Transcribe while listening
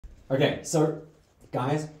Okay, so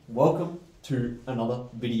guys, welcome to another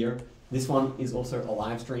video. This one is also a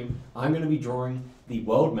live stream. I'm going to be drawing the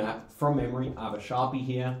world map from memory. I have a Sharpie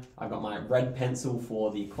here. I've got my red pencil for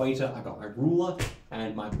the equator. I've got my ruler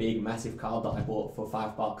and my big massive card that I bought for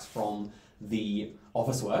 $5 from the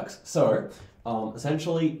Officeworks. So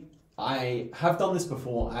essentially, I have done this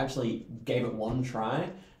before. I actually gave it one try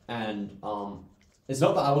and it's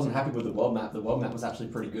not that I wasn't happy with the world map. The world map was actually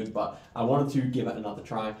pretty good, but I wanted to give it another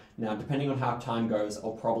try. Now, depending on how time goes,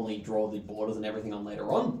 I'll probably draw the borders and everything on later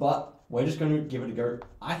on, but we're just going to give it a go.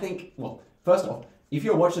 I think, well, first off, if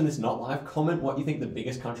you're watching this not live, comment what you think the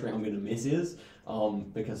biggest country I'm going to miss is,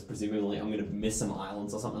 because presumably I'm going to miss some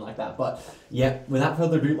islands or something like that. But yeah, without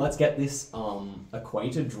further ado, let's get this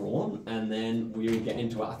equator drawn, and then we'll get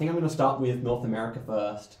into it. I think I'm going to start with North America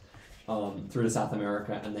first. Through to South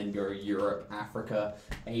America, and then go Europe, Africa,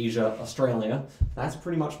 Asia, Australia. That's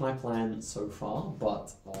pretty much my plan so far,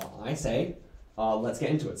 but I say let's get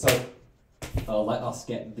into it. So let us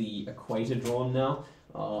get the equator drawn now.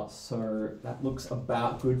 So that looks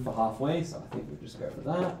about good for halfway, so I think we'll just go for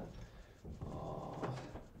that.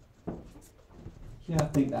 Yeah, I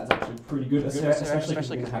think that's actually pretty good, especially because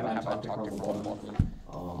we're going to have Antarctica on the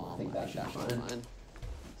bottom. I think that should be fine.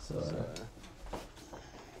 So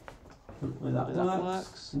hopefully that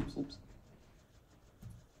works. Oops. Do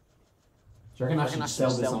you reckon I should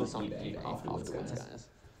sell this on eBay afterwards, guys?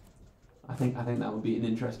 I think that would be an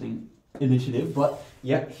interesting initiative. But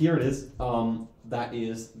yeah, here it is. That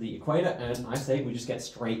is the equator, and I say we just get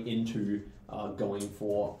straight into going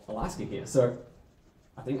for Alaska here. So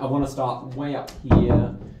I think I want to start way up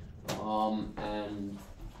here, and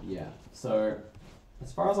yeah. So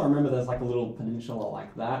as far as I remember, there's like a little peninsula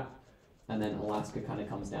like that. And then Alaska kind of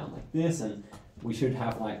comes down like this, and we should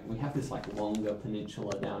have we have this longer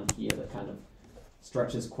peninsula down here that kind of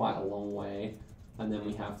stretches quite a long way, and then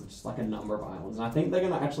we have just a number of islands. And I think they're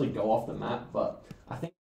going to actually go off the map, but I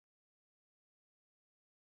think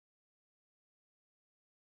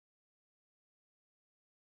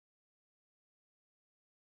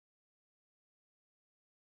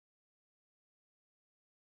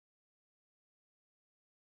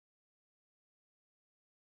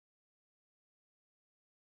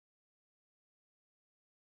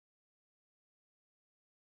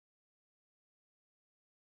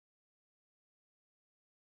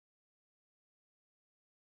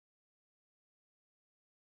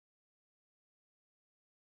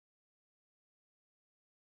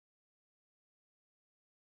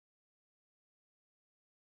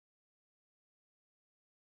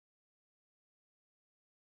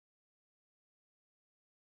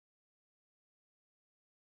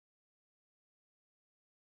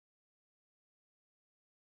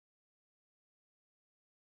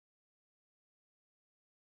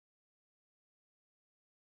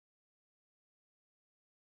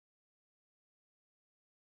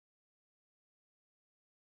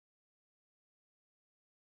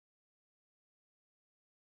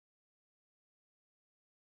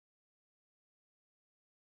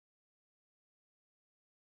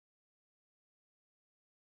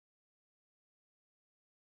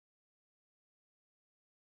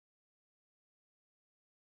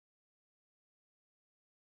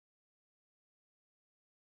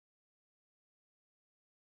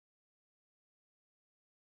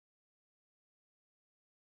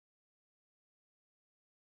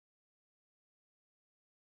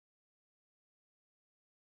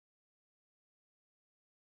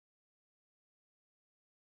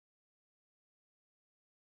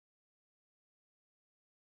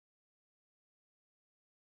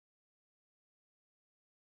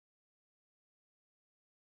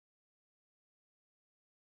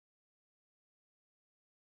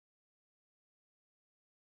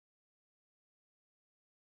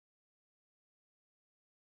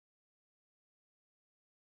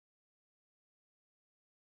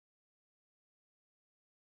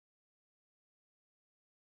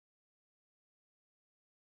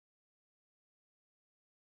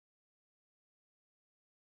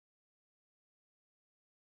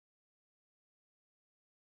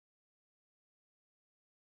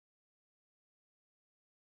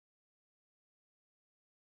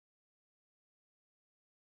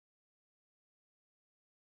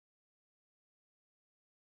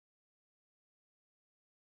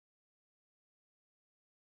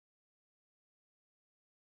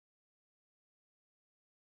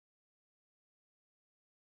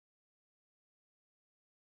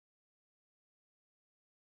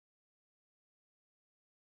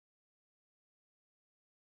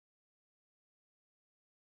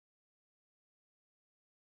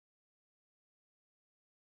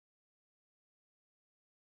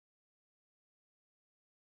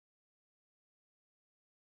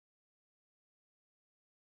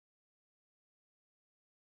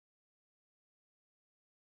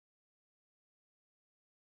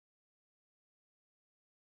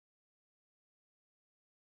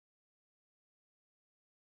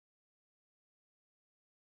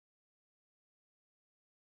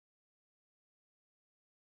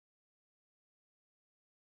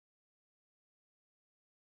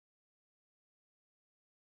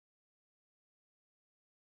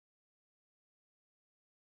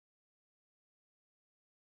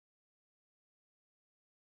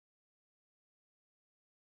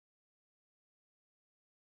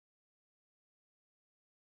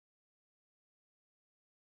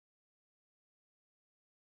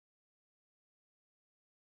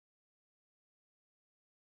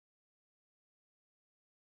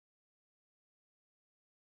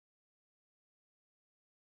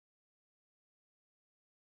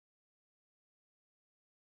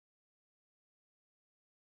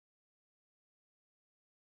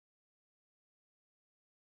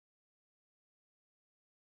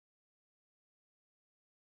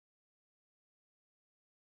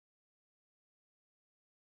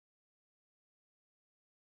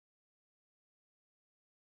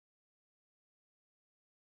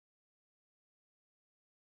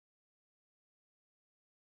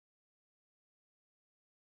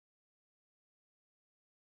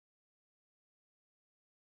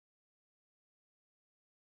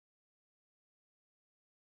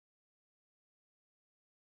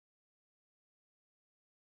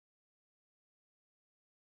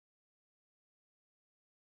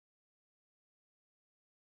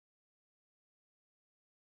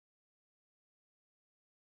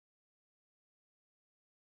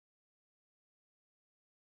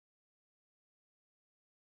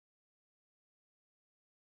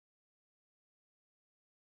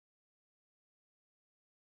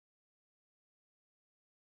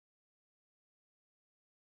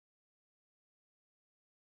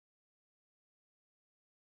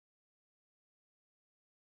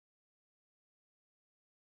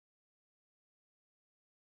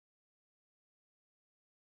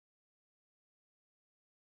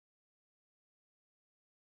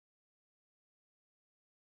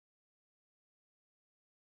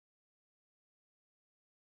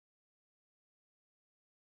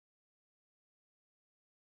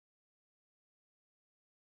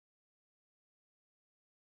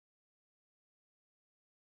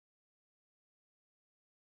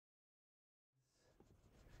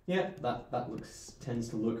Yeah, that tends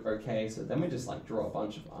to look okay. So then we just like draw a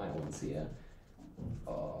bunch of islands here.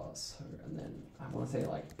 So and then I want to say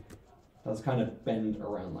like does kind of bend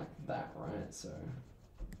around like that, right? So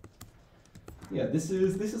yeah, this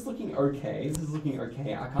is looking okay. This is looking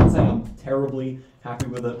okay. I can't say I'm terribly happy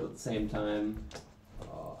with it, but at the same time,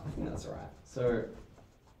 I think that's right. So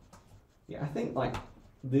yeah, I think like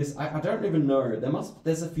this. I don't even know.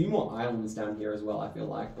 There's a few more islands down here as well. I feel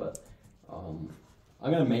like, but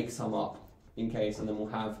I'm gonna make some up in case, and then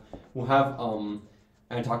we'll have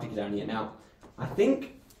Antarctica down here. Now, I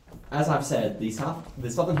think, as I've said, the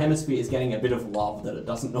southern hemisphere is getting a bit of love that it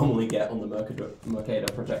doesn't normally get on the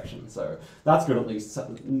Mercator projection. So that's good at least.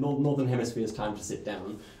 Northern hemisphere's time to sit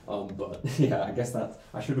down. But yeah, I guess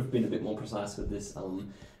I should have been a bit more precise with this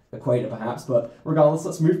equator perhaps. But regardless,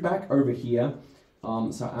 let's move back over here.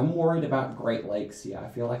 So I'm worried about Great Lakes here. I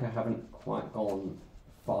feel like I haven't quite gone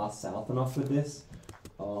far south enough with this.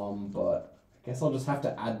 But I guess I'll just have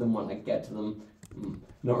to add them when I get to them.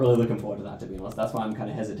 Not really looking forward to that, to be honest. That's why I'm kind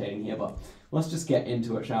of hesitating here, but let's just get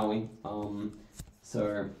into it, shall we?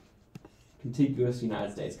 So contiguous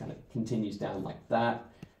United States kind of continues down like that.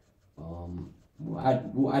 We'll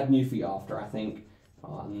add Newfie after, I think,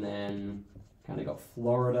 and then kind of got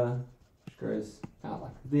Florida, which goes out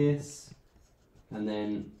like this, and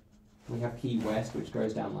then we have Key West, which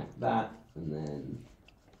goes down like that, and then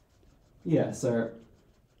yeah. So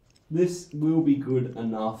this will be good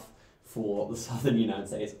enough for the southern United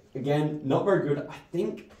States. Again, not very good.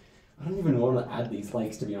 I don't even want to add these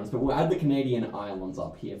lakes, to be honest, but we'll add the Canadian islands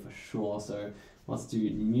up here for sure. So let's do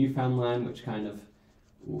Newfoundland, which kind of,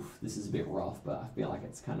 this is a bit rough, but I feel like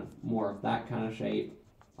it's kind of more of that kind of shape,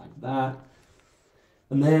 like that.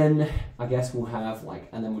 And then I guess we'll have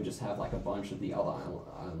and then we'll just have like a bunch of the other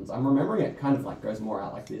islands. I'm remembering it kind of like goes more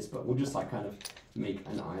out like this, but we'll just like kind of make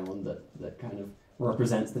an island that kind of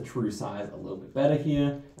represents the true size a little bit better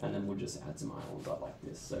here, and then we'll just add some islands up like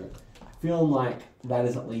this. So I feel like that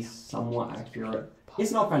is at least somewhat accurate.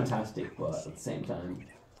 It's not fantastic, but at the same time,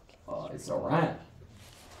 it's alright.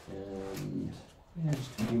 And yeah,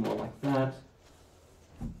 just a few more like that.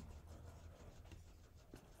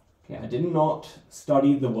 Okay, I did not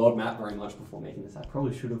study the world map very much before making this. I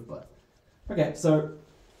probably should have, but okay. So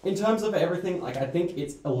in terms of everything, I think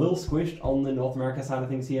it's a little squished on the North America side of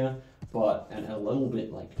things here, and a little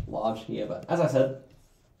bit large here. But as I said,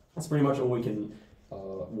 that's pretty much all we can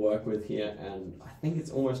work with here, and I think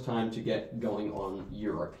it's almost time to get going on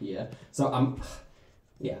Europe here. So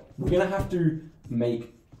yeah, we're gonna have to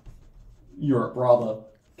make Europe rather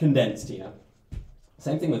condensed here.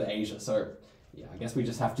 Same thing with Asia. So yeah, I guess we're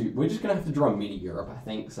just gonna have to draw a mini Europe, I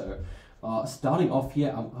think. So starting off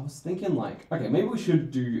here, I was thinking okay, maybe we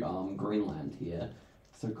should do Greenland here.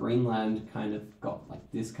 So Greenland kind of got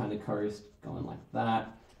this kind of coast going like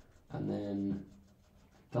that, and then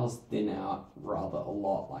it does thin out rather a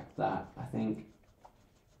lot like that, I think.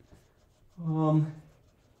 I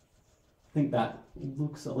think that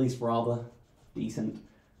looks at least rather decent.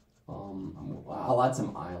 I'll add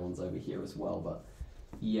some islands over here as well, but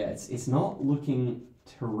yeah, it's not looking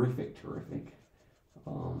terrific.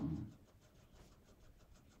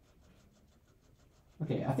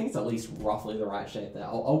 Okay, I think it's at least roughly the right shape there.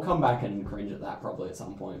 I'll come back and cringe at that probably at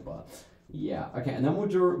some point, but yeah. Okay, and then we'll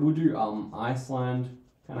do Iceland.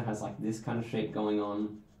 Kind of has this kind of shape going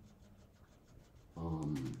on.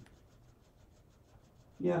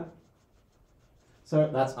 Yeah. So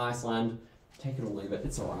that's Iceland. Take it or leave it.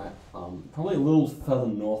 It's alright. Probably a little further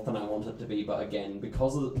north than I want it to be, but again,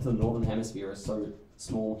 because the northern hemisphere is so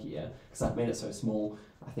small here, because I've made it so small,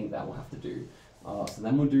 I think that will have to do. So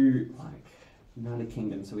then we'll do United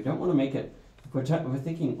Kingdom. So we don't want to make it. We're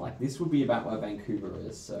thinking this would be about where Vancouver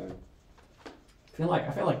is. So I feel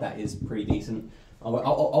like that is pretty decent.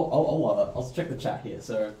 I'll check the chat here.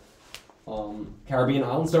 So Caribbean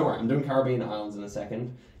islands. Don't worry, I'm doing Caribbean islands in a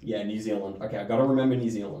second. Yeah, New Zealand. Okay, I've got to remember New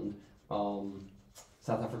Zealand.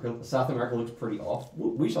 South America looks pretty off.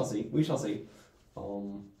 We shall see.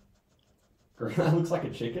 That looks like a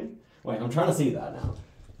chicken. Wait, I'm trying to see that now.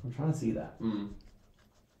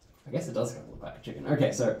 I guess it does kind of look like a chicken.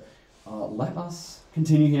 Okay, so let us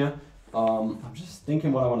continue here. I'm just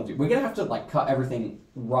thinking what I want to do. We're gonna have to cut everything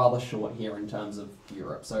rather short here in terms of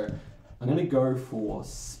Europe. So I'm gonna go for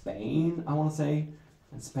Spain, I want to say,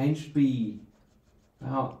 and Spain should be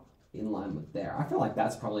about in line with there. I feel like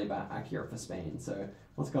that's probably about accurate for Spain. So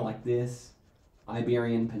let's go like this.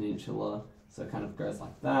 Iberian Peninsula. So it kind of goes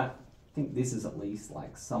like that. I think this is at least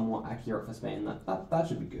somewhat accurate for Spain. That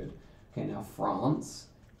should be good. Okay, now France.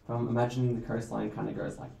 If I'm imagining the coastline kind of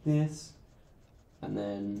goes like this, and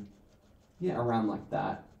then yeah, around like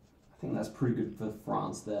that. I think that's pretty good for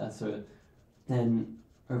France there. So then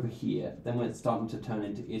over here, then we're starting to turn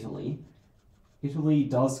into Italy. Italy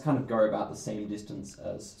does kind of go about the same distance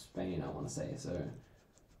as Spain, I want to say. So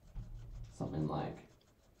something like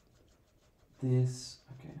this.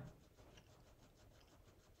 Okay.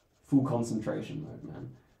 Full concentration mode, man.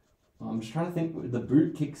 I'm just trying to think. The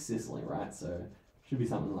boot kicks Sicily, right? So should be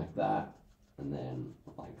something like that. And then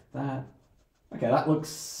like that. Okay, that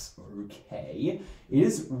looks okay. It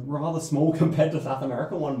is rather small compared to South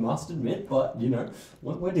America, one must admit, but, you know,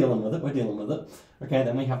 we're dealing with it, we're dealing with it. Okay,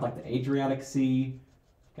 then we have, like, the Adriatic Sea.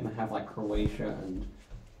 Gonna have, like, Croatia and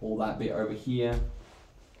all that bit over here.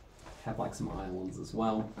 Have, like, some islands as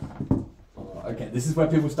well. Okay, this is where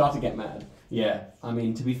people start to get mad. Yeah, I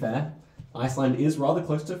mean, to be fair, Iceland is rather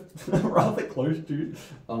close to,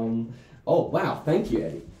 oh, wow, thank you,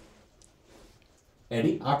 Eddie.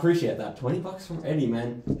 Eddie, I appreciate that. 20 bucks from Eddie,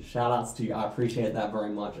 man. Shout outs to you. I appreciate that very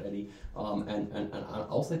much, Eddie. And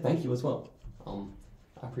I'll say thank you as well. I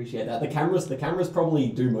appreciate that. The cameras probably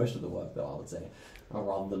do most of the work, though, I would say,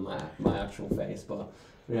 rather than my actual face. But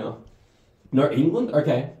you know, no England.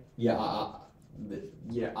 Okay, yeah,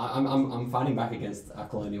 I'm fighting back against our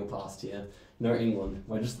colonial past here. No England.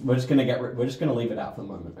 We're just gonna leave it out for the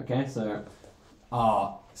moment. Okay, so.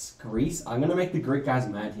 Greece. I'm gonna make the Greek guys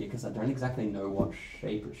mad here because I don't exactly know what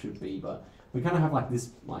shape it should be, but we kind of have like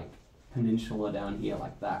this like peninsula down here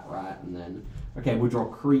like that, right? And then okay, we'll draw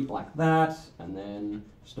Crete like that, and then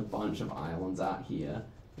just a bunch of islands out here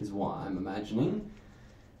is what I'm imagining.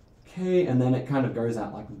 Okay, and then it kind of goes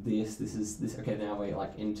out like this. This is this. Okay, now we're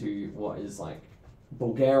like into what is like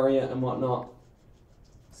Bulgaria and whatnot.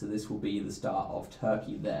 So this will be the start of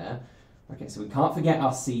Turkey there. Okay, so we can't forget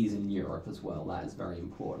our seas in Europe as well. That is very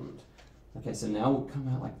important. Okay, so now we'll come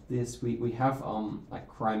out like this. We have like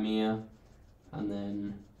Crimea, and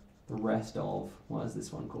then the rest of what is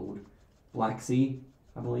this one called? Black Sea,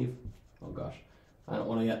 I believe. Oh gosh, I don't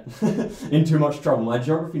want to get in too much trouble. My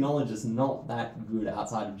geography knowledge is not that good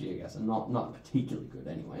outside of Geoguessr, not particularly good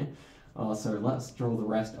anyway. So let's draw the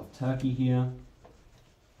rest of Turkey here.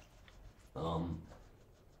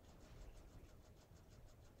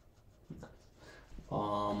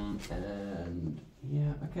 And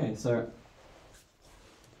yeah, okay, so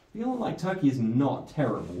feeling like Turkey is not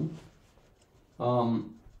terrible.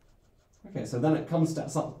 Okay, so then it comes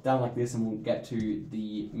down like this and we'll get to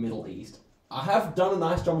the Middle East. I have done a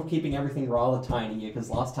nice job of keeping everything rather tiny here because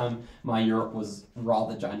last time my Europe was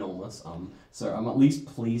rather ginormous. So I'm at least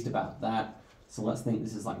pleased about that. So let's think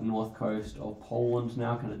this is like north coast of Poland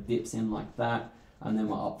now, kind of dips in like that, and then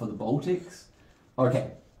we're up for the Baltics.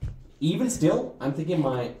 Okay. Even still, I'm thinking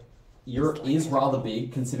my Europe is rather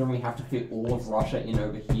big, considering we have to fit all of Russia in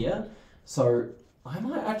over here. So I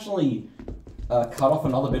might actually cut off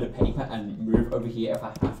another bit of paper and move over here if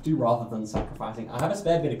I have to, rather than sacrificing. I have a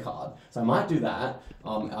spare bit of card, so I might do that.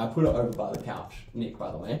 I put it over by the couch, Nick, by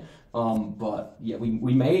the way. But yeah,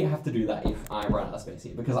 we may have to do that if I run out of space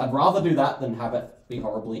here, because I'd rather do that than have it be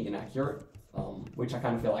horribly inaccurate. Which I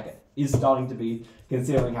kind of feel like it is starting to be,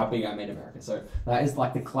 considering how big I made America. So that is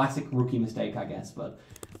like the classic rookie mistake, I guess. But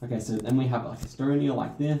okay, so then we have like Estonia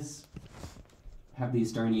like this. Have the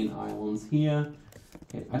Estonian islands here.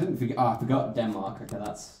 Okay, I didn't forget. I forgot Denmark. Okay,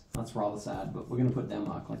 that's rather sad. But we're gonna put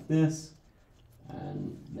Denmark like this,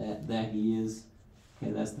 and there he is.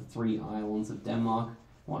 Okay, there's the 3 islands of Denmark.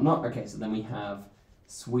 Whatnot. Okay, so then we have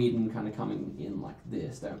Sweden kind of coming in like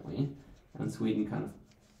this, don't we? And Sweden kind of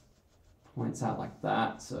points out like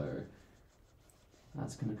that, so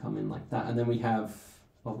that's going to come in like that. And then we have,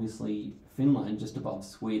 obviously, Finland just above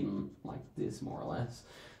Sweden, like this, more or less.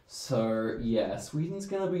 So, yeah, Sweden's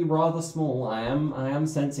going to be rather small. I am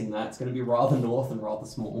sensing that. It's going to be rather north and rather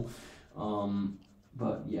small.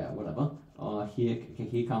 But, yeah, whatever.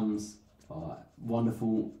 Here comes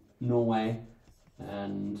wonderful Norway,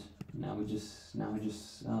 and now we just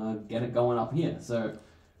get it going up here. So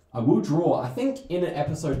I will draw, I think in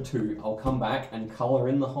episode 2, I'll come back and colour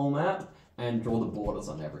in the whole map and draw the borders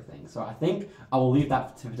on everything. So I think I will leave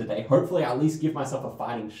that for today. Hopefully I at least give myself a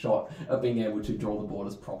fighting shot at being able to draw the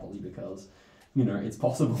borders properly, because, you know, it's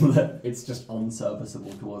possible that it's just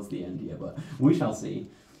unserviceable towards the end here, but we shall see.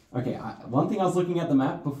 Okay, one thing I was looking at the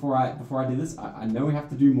map before I did this, I know we have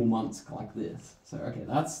to do Murmansk like this. So, okay,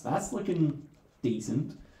 that's looking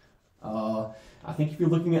decent. I think if you're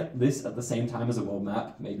looking at this at the same time as a world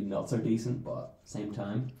map, maybe not so decent, but same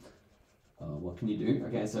time. What can you do?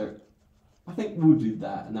 Okay, so I think we'll do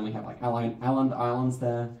that, and then we have like islands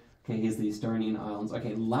there. Okay, here's the Estonian islands.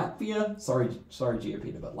 Okay, Latvia, sorry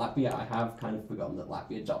Geopeter, but Latvia, I have kind of forgotten that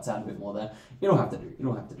Latvia juts out a bit more there. It'll have to do,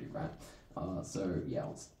 right? So yeah,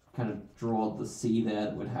 let's kind of draw the sea there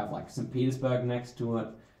that would have like St. Petersburg next to it.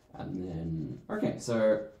 And then, okay,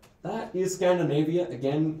 so that is Scandinavia.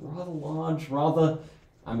 Again, rather large, rather,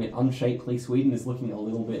 I mean, unshapely. Sweden is looking a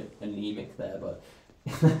little bit anemic there, but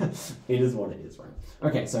it is what it is, right?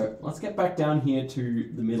 Okay, so let's get back down here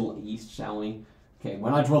to the Middle East, shall we? Okay,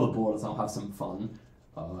 when I draw the borders, I'll have some fun.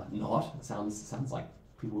 Not. It sounds like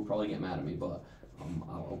people will probably get mad at me, but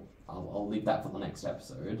I'll leave that for the next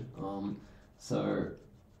episode. So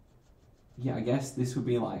yeah, I guess this would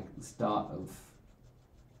be like the start of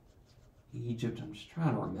Egypt. I'm just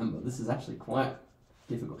trying to remember. This is actually quite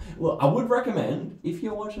difficult. Well, I would recommend, if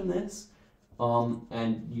you're watching this,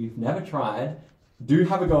 and you've never tried, do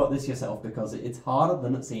have a go at this yourself, because it's harder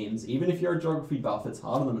than it seems. Even if you're a geography buff, it's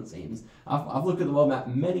harder than it seems. I've looked at the world map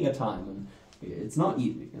many a time, and it's not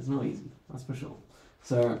easy. It's not easy, that's for sure.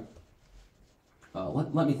 So,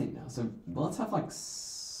 let me think now. So, well, let's have like,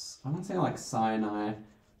 I want to say like Sinai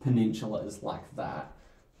Peninsula is like that.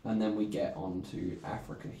 And then we get on to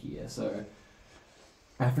Africa here. So,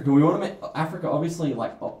 Africa, we want to make Africa obviously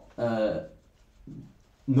like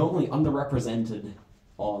normally underrepresented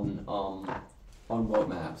on world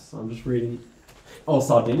maps. So I'm just reading. Oh,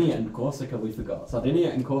 Sardinia and Corsica we forgot. Sardinia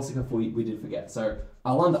and Corsica we did forget. So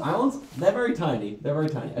islands, they're very tiny. They're very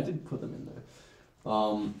tiny. I did put them in there.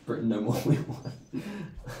 Britain no more we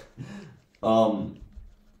want.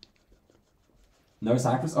 No,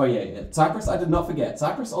 Cyprus. Oh yeah. Cyprus I did not forget.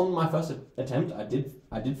 Cyprus on my first attempt I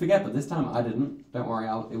did forget, but this time I didn't. Don't worry,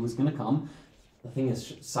 it was gonna come. The thing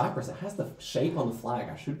is, Cyprus, it has the shape on the flag.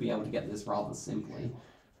 I should be able to get this rather simply.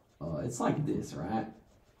 It's like this, right?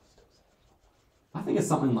 I think it's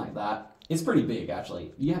something like that. It's pretty big,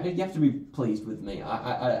 actually. You have to be pleased with me.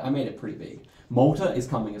 I made it pretty big. Malta is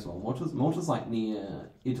coming as well. Malta's like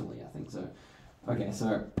near Italy, I think so. Okay,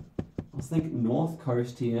 so let's think north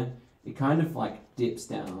coast here. It kind of like dips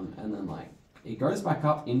down and then like it goes back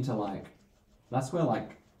up into like, that's where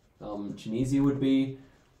like Tunisia would be,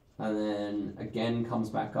 and then again comes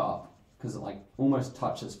back up because it like almost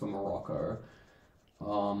touches for Morocco,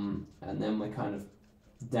 and then we're kind of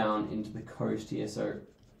down into the coast here. So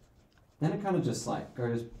then it kind of just like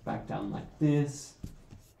goes back down like this.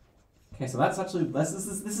 Okay, so that's actually this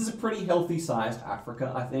is a pretty healthy sized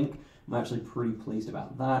Africa, I think. I'm actually pretty pleased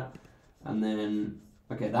about that. And then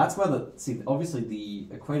okay, that's where obviously the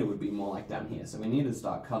equator would be more like down here. So we need to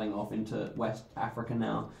start cutting off into West Africa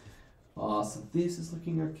now. So this is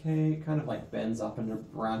looking okay. It kind of like bends up and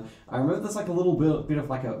around. I remember there's like a little bit of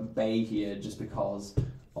like a bay here just because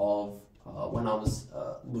of when I was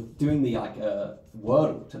doing the like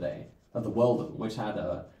Wordle today, the Worldle, which had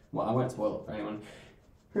well, I won't spoil it for anyone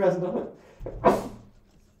who hasn't done it.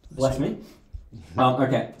 Bless me.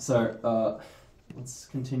 Okay, so let's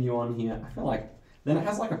continue on here. I feel like then it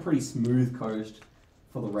has like a pretty smooth coast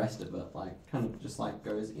for the rest of it, like kind of just like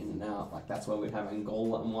goes in and out. Like that's where we'd have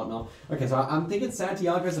Angola and whatnot. Okay, so I'm thinking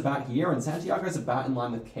Santiago's about here, and Santiago's about in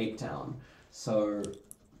line with Cape Town. So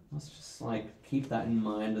let's just like keep that in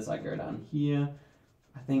mind as I go down here.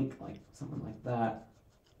 I think like something like that.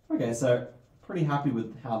 Okay, so pretty happy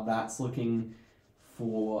with how that's looking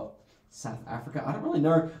for South Africa. I don't really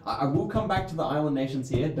know. I will come back to the island nations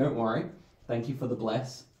here. Don't worry. Thank you for the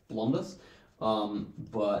blondus.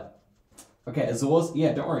 But okay, Azores.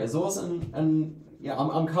 Yeah, don't worry. Azores and yeah,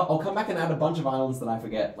 I'll come back and add a bunch of islands that I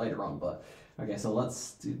forget later on. But okay, so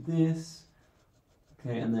let's do this.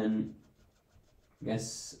 Okay, and then I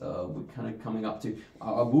guess we're kind of coming up to.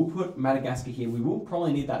 I will put Madagascar here. We will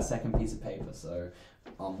probably need that second piece of paper, so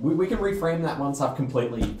we can reframe that once I've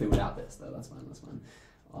completely filled out this. Though that's fine. That's fine.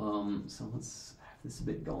 So let's have this a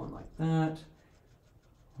bit going like that.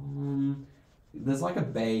 There's like a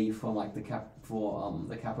bay for like the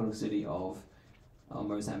capital city of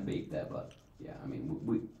Mozambique there, but yeah, I mean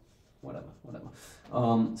we whatever.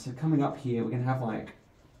 So coming up here, we're gonna have like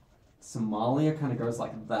Somalia kind of goes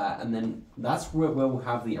like that, and then that's where we'll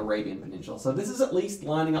have the Arabian Peninsula. So this is at least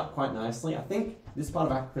lining up quite nicely. I think this part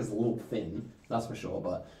of Africa is a little thin, that's for sure,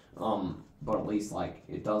 but at least like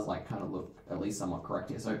it does like kind of look at least somewhat correct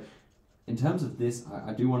here. So in terms of this,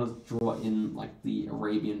 I do want to draw in like the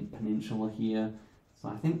Arabian Peninsula here. So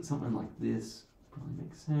I think something like this probably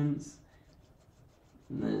makes sense.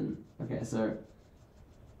 And then, okay, so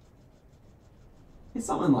it's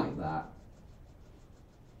something like that.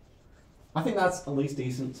 I think that's at least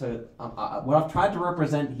decent. So what I've tried to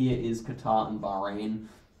represent here is Qatar and Bahrain.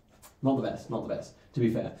 Not the best, to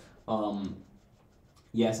be fair.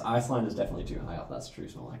 Yes, Iceland is definitely too high up. That's true,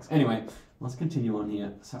 Snorlax. Anyway, let's continue on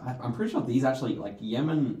here. So I'm pretty sure these actually, like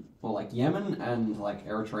Yemen and like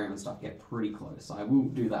Eritrea and stuff get pretty close. So I will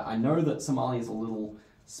do that. I know that Somalia is a little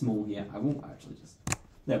small here. I will actually just,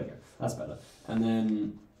 There we go. That's better. And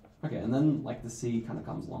then, okay, and then like the sea kind of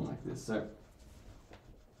comes along like this. So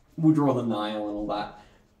we'll draw the Nile and all that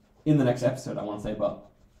in the next episode, I want to say, but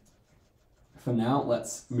for now,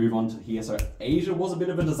 let's move on to here. So Asia was a bit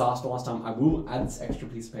of a disaster last time. I will add this extra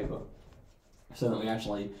piece of paper so that we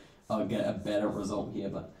actually get a better result here.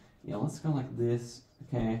 But yeah, let's go like this,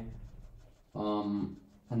 okay. And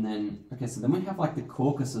then, okay, so then we have like the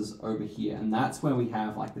Caucasus over here, and that's where we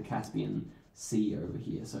have like the Caspian Sea over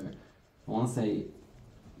here. So I want to say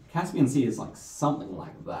Caspian Sea is like something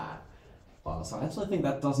like that. So I actually think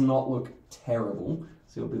that does not look terrible.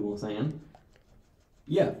 See what people are saying?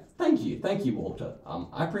 Yeah, thank you, Walter.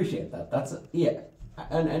 I appreciate that. That's yeah,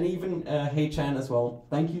 and even Hey Chan as well.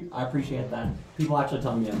 Thank you, I appreciate that. People actually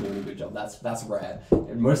telling me I'm doing a good job. That's rare.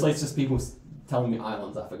 And mostly it's just people telling me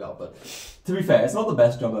islands I forgot. But to be fair, it's not the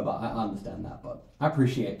best job ever. I understand that, but I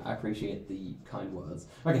appreciate the kind words.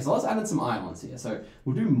 Okay, so let's add in some islands here. So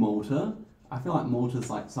we'll do Malta. I feel like Malta's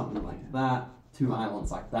like something like that. 2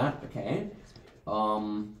 islands like that. Okay.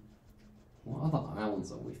 What other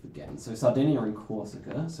islands are we forgetting? So Sardinia and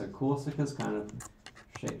Corsica. So Corsica's kind of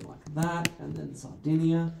shaped like that, and then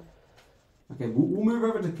Sardinia. Okay, we'll move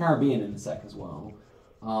over to the Caribbean in a sec as well.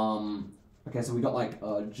 Okay, so we got like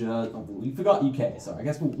we forgot UK, so I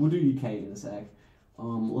guess we'll do UK in a sec.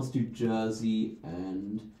 Let's do Jersey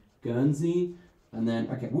and Guernsey, and then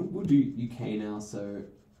okay, we'll do UK now. So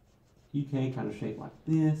UK kind of shaped like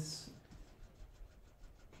this.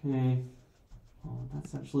 Okay. Oh,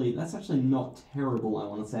 that's actually not terrible, I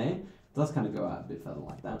want to say. It does kind of go out a bit further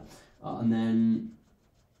like that. And then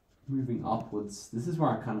moving upwards, this is where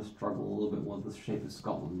I kind of struggle a little bit with the shape of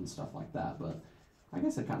Scotland and stuff like that, but I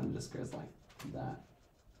guess it kind of just goes like that.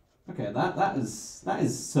 Okay, that is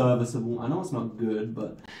serviceable. I know it's not good,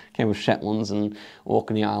 but okay, with Shetlands and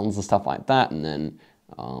Orkney Islands and stuff like that. And then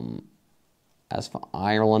as for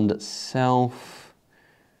Ireland itself,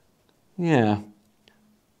 yeah,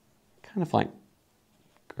 kind of like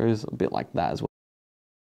goes a bit like that as well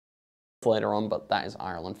later on, but that is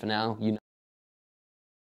Ireland for now. You know.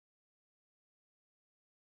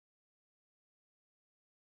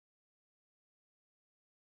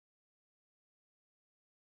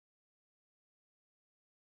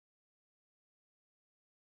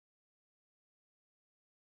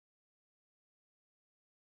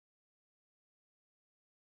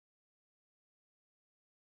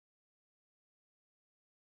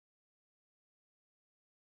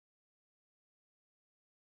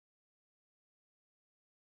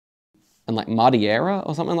 And like Madeira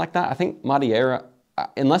or something like that. I think Madeira,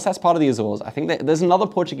 unless that's part of the Azores, I think there's another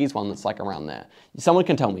Portuguese one that's like around there. Someone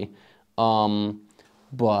can tell me.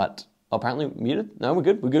 But apparently muted. No, we're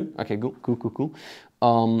good. Okay, cool.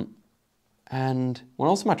 And what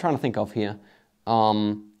else am I trying to think of here?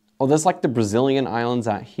 Oh, there's like the Brazilian islands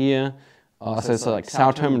out here. So like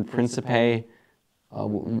Sao Tome and Principe.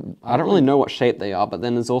 I don't really know what shape they are, but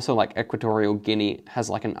then there's also like Equatorial Guinea has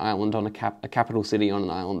like an island on a capital city on an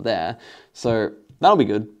island there. So that'll be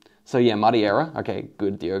good. So yeah, Madeira. Okay,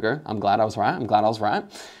 good, Diogo. I'm glad I was right.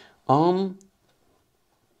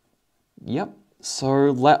 Yep. So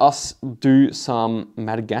let us do some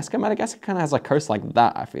Madagascar. Madagascar kind of has a coast like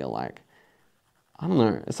that, I feel like. I don't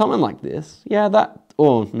know. It's something like this. Yeah, that.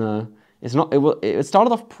 Oh, no. It's not. It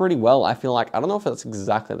started off pretty well. I feel like I don't know if it's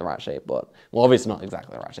exactly the right shape, but well, obviously not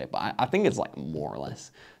exactly the right shape. But I think it's like more or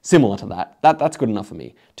less similar to that. That's good enough for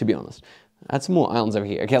me, to be honest. Add some more islands over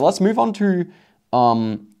here. Okay, let's move on to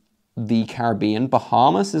the Caribbean.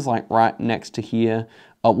 Bahamas is like right next to here.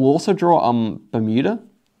 We'll also draw Bermuda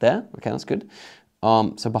there. Okay, that's good.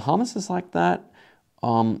 So Bahamas is like that.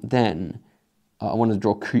 Then I want to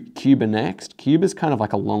draw Cuba next. Cuba is kind of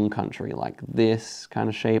like a long country, like this kind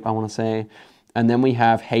of shape, I want to say. And then we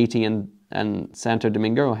have Haiti and Santo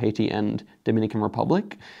Domingo, or Haiti and Dominican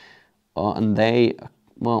Republic. And they,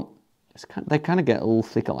 well, they kind of get a little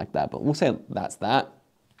thicker like that, but we'll say that's that.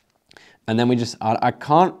 And then we just, I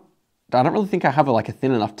don't really think I have like a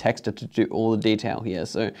thin enough texture to do all the detail here.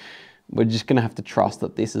 So we're just going to have to trust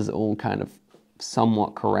that this is all kind of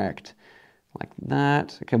somewhat correct. Like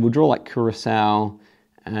that. Okay, we'll draw like Curacao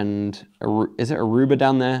and, is it Aruba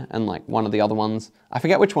down there? And like one of the other ones. I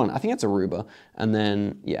forget which one. I think it's Aruba. And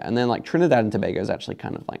then, yeah, and then like Trinidad and Tobago is actually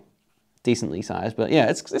kind of like decently sized. But yeah,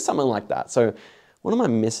 it's something like that. So what am I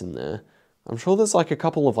missing there? I'm sure there's like a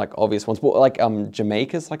couple of like obvious ones. But like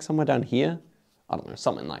Jamaica's like somewhere down here. I don't know,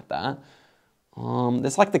 something like that.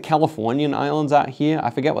 There's like the Californian islands out here. I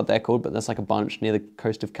forget what they're called, but there's like a bunch near the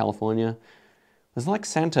coast of California. There's like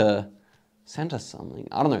Santa something.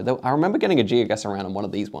 I don't know. I remember getting a Geoguessr around on one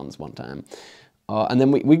of these ones one time. And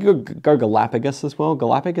then we could go Galapagos as well.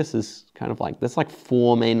 Galapagos is kind of like, there's like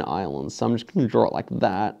 4 main islands, so I'm just going to draw it like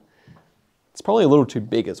that. It's probably a little too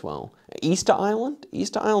big as well. Easter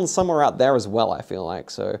Island's somewhere out there as well, I feel like,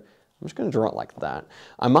 so I'm just going to draw it like that.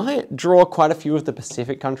 I might draw quite a few of the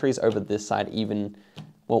Pacific countries over this side even,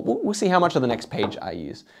 well, we'll see how much of the next page I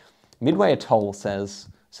use. Midway Atoll says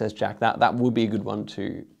Jack, that would be a good one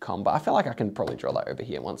to come, but I feel like I can probably draw that over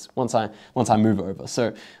here once I move over.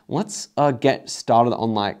 So let's get started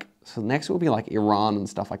on like, so next will be like Iran and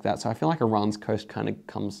stuff like that. So I feel like Iran's coast kind of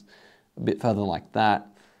comes a bit further like that.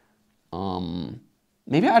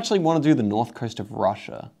 Maybe I actually want to do the north coast of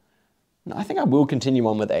Russia. No, I think I will continue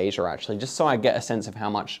on with Asia actually, just so I get a sense of how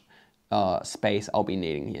much space I'll be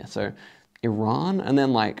needing here. So Iran and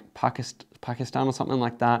then like Pakistan or something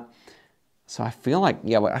like that. So I feel like,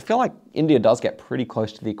 yeah, I feel like India does get pretty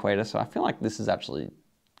close to the equator, so I feel like this is actually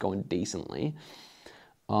going decently.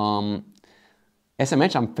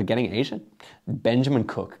 SMH, I'm forgetting Asia. Benjamin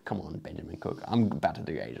Cook, come on, Benjamin Cook. I'm about to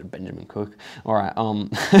do Asia, Benjamin Cook. All right, oh,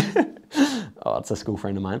 it's a school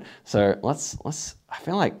friend of mine. So I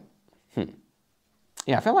feel like,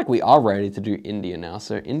 yeah, I feel like we are ready to do India now.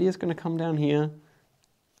 So India's gonna come down here.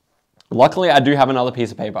 Luckily, I do have another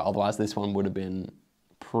piece of paper, otherwise this one would have been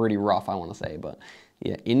pretty rough, I want to say, but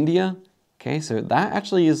yeah, India. Okay, so that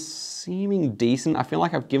actually is seeming decent. I feel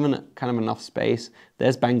like I've given it kind of enough space.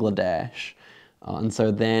 There's Bangladesh, and so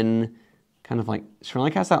then kind of like Sri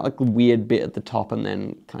Lanka has that like weird bit at the top, and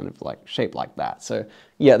then kind of like shaped like that. So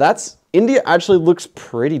yeah, that's India. Actually looks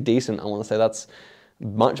pretty decent. I want to say that's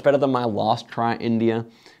much better than my last try at India.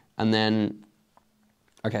 And then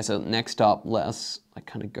okay, so next up, let's like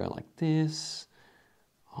kind of go like this.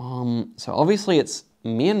 So obviously it's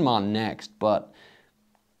Myanmar next, but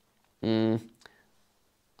I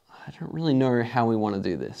don't really know how we want to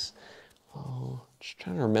do this. Just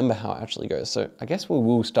trying to remember how it actually goes. So I guess we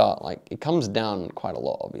will start, like, it comes down quite a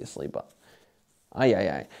lot, obviously, but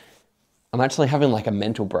I'm actually having like a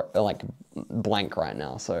mental blank right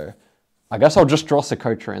now, so I guess I'll just draw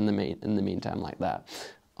Socotra in the meantime like that.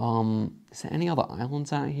 Is there any other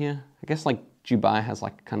islands out here? I guess like Dubai has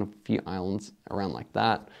like kind of a few islands around like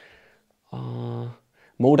that.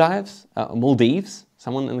 Maldives?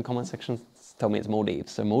 Someone in the comment section told me it's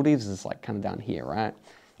Maldives. So Maldives is like kind of down here, right?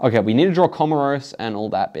 Okay, we need to draw Comoros and all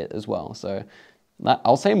that bit as well. So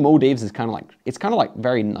I'll say Maldives is kind of like, it's kind of like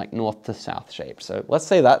very like north to south shape. So let's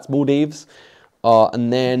say that's Maldives.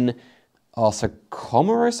 And then, so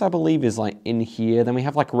Comoros, I believe, is like in here. Then we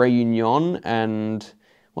have like Réunion and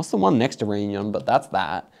what's the one next to Réunion? But that's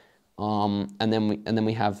that. And then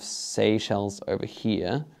we have Seychelles over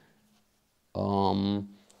here.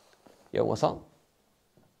 Yo, what's up?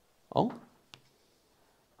 Oh.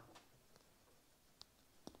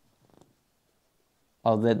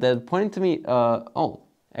 Oh, they're pointing to me. Oh,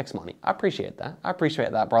 X money. I appreciate that. I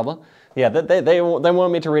appreciate that, brother. Yeah, they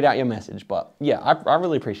want me to read out your message, but yeah, I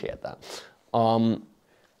really appreciate that.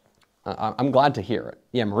 I'm glad to hear it.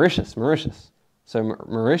 Yeah, Mauritius. So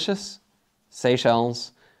Mauritius,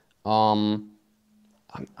 Seychelles. I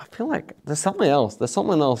feel like there's something else. There's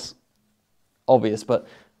something else obvious, but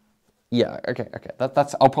yeah, okay.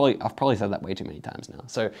 That's I've probably said that way too many times now.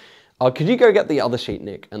 So, could you go get the other sheet,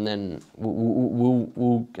 Nick, and then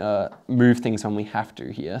we'll move things when we have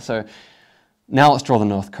to here. So now let's draw the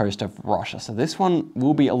north coast of Russia. So this one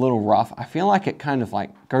will be a little rough. I feel like it kind of like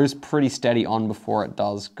goes pretty steady on before it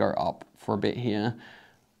does go up for a bit here.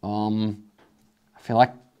 I feel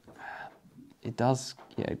like it does,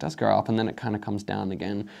 yeah, it does go up and then it kind of comes down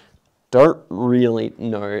again. Don't really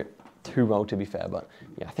know too well, to be fair, but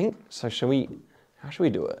yeah, I think, so how should we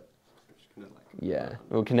do it? Yeah,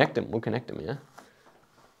 we'll connect them, yeah?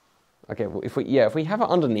 Okay, well, if we have it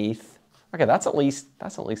underneath, okay, that's at least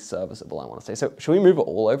serviceable, I want to say. So should we move it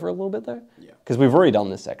all over a little bit though? Yeah. Because we've already done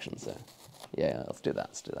this section, so yeah, let's do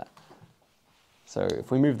that, So if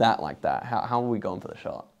we move that like that, how are we going for the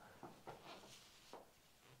shot?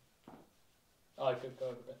 Oh, I could go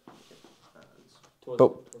over a bit.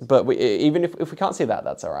 But even if we can't see that,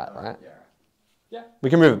 that's all right? Yeah. We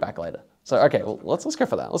can move it back later. So okay, well let's go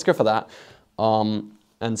for that. Let's go for that.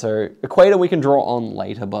 And so equator we can draw on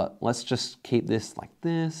later, but let's just keep this like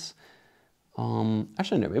this.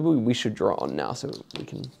 Actually no, maybe we should draw on now so we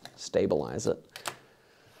can stabilize it.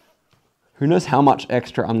 Who knows how much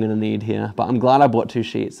extra I'm gonna need here, but I'm glad I bought 2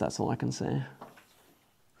 sheets. That's all I can say.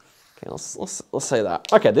 Okay, let's say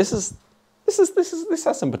that. Okay, this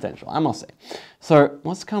has some potential, I must say. So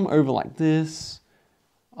let's come over like this.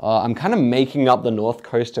 I'm kind of making up the north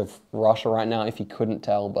coast of Russia right now, if you couldn't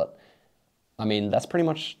tell, but I mean, that's been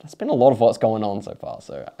a lot of what's going on so far,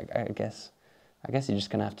 so I guess you're just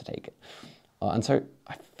gonna have to take it. And so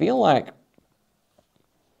I feel like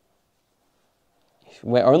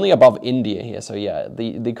we're only above India here. So yeah,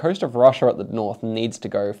 the coast of Russia at the north needs to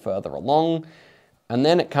go further along. And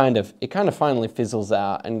then it kind of finally fizzles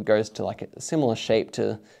out and goes to like a similar shape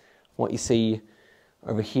to what you see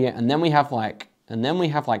over here. And then we have like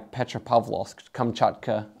Petropavlovsk,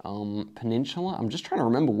 Kamchatka Peninsula. I'm just trying to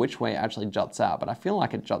remember which way it actually juts out, but I feel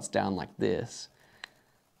like it juts down like this.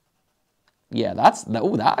 Yeah, that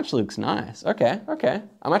actually looks nice. Okay.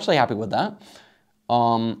 I'm actually happy with that.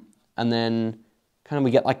 And then kind of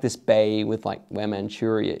we get like this bay with like where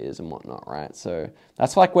Manchuria is and whatnot, right? So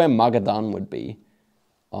that's like where Magadan would be.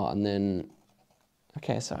 And then,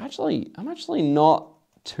 okay, so I'm actually not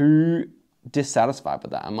too dissatisfied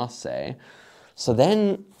with that, I must say. So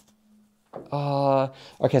then,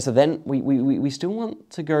 okay, so then we still want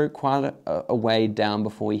to go quite a way down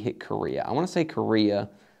before we hit Korea. I want to say Korea,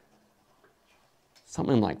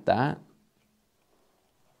 something like that.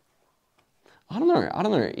 I don't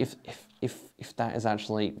know if that is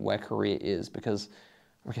actually where Korea is, because,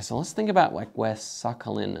 okay, so let's think about like where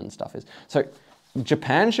Sakhalin and stuff is. So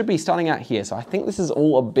Japan should be starting out here, so I think this is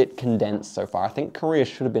all a bit condensed so far. I think Korea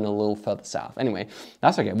should have been a little further south. Anyway,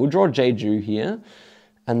 that's okay. We'll draw Jeju here,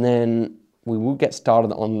 and then we will get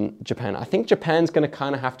started on Japan. I think Japan's going to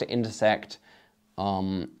kind of have to intersect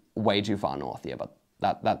way too far north here, but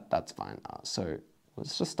that's fine. So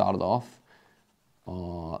let's just start it off.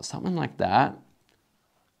 Something like that.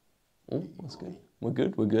 Oh, that's good. We're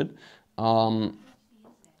good. What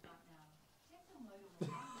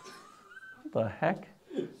the heck?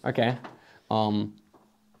 Okay.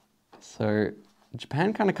 So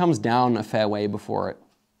Japan kind of comes down a fair way before it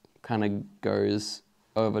kind of goes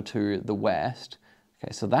over to the west.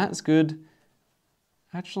 Okay, so that's good.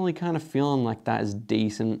 Actually kind of feeling like that is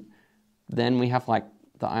decent. Then we have like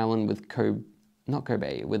the island with not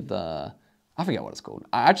Kobe, with the, I forget what it's called.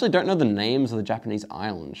 I actually don't know the names of the Japanese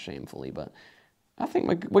islands, shamefully, but I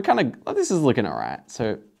think we're kind of, this is looking all right.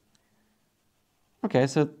 So, okay,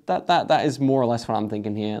 so that is more or less what I'm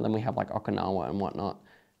thinking here. Then we have like Okinawa and whatnot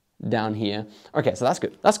down here. Okay, so that's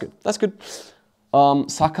good.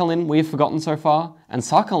 Sakhalin, we've forgotten so far. And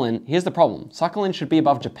Sakhalin, here's the problem. Sakhalin should be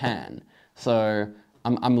above Japan. So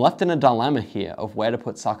I'm left in a dilemma here of where to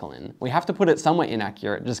put Sakhalin. We have to put it somewhere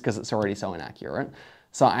inaccurate just because it's already so inaccurate.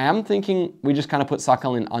 So I am thinking we just kind of put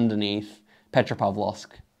Sakhalin underneath Petropavlovsk,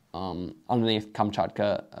 underneath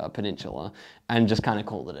Kamchatka Peninsula, and just kind of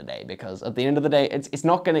call it a day, because at the end of the day, it's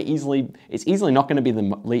easily not going to be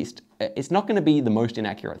it's not going to be the most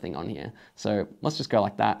inaccurate thing on here. So let's just go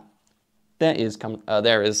like that. There is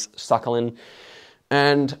Sakhalin,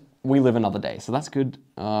 and we live another day, so that's good.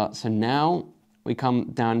 So now we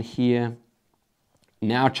come down here.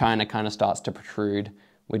 Now China kind of starts to protrude.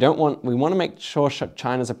 We want to make sure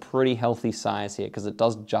China's a pretty healthy size here, because it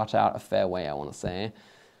does jut out a fair way, I want to say.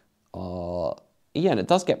 Yeah, and it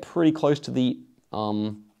does get pretty close to the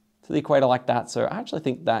equator like that, so I actually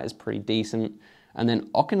think that is pretty decent. And then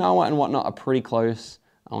Okinawa and whatnot are pretty close,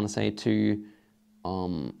 I want to say, to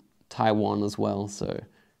Taiwan as well. So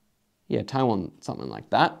yeah, Taiwan, something like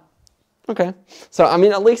that. Okay, so I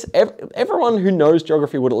mean, at least everyone who knows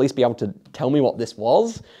geography would at least be able to tell me what this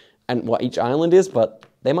was and what each island is, but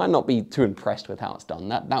they might not be too impressed with how it's done.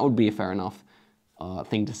 That would be a fair enough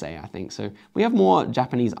thing to say, I think. So we have more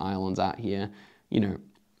Japanese islands out here. You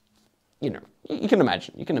can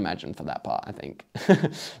imagine for that part, I think.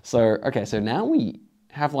 So okay, so now we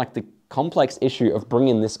have like the complex issue of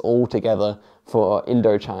bringing this all together for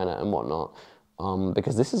Indochina and whatnot,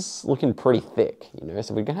 because this is looking pretty thick,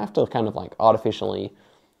 so we're gonna have to kind of like artificially,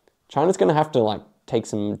 China's gonna have to like take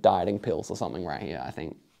some dieting pills or something right here, I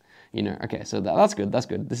think. Okay, so that's good.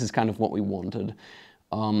 This is kind of what we wanted.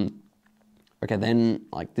 Okay, then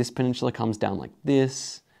like this peninsula comes down like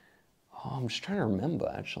this. I'm just trying to remember,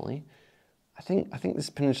 actually. I think this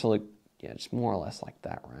peninsula, yeah, just more or less like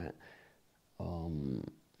that, right?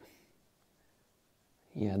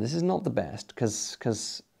 Yeah, this is not the best, because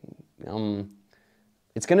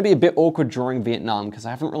it's going to be a bit awkward drawing Vietnam, because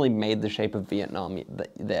I haven't really made the shape of Vietnam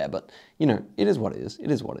there, but it is what it is.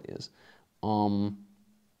 It is what it is.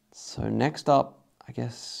 So next up, I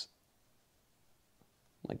guess,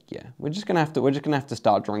 like, yeah, we're just gonna have to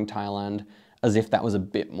start drawing Thailand as if that was a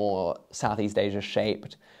bit more Southeast Asia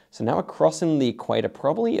shaped. So now we're crossing the equator,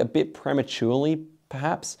 probably a bit prematurely,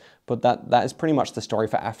 perhaps, but that is pretty much the story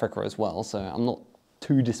for Africa as well. So I'm not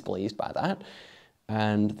too displeased by that.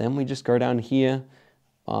 And then we just go down here.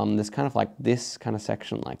 There's kind of like this kind of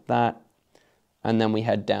section like that, and then we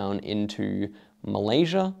head down into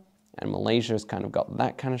Malaysia. And Malaysia's kind of got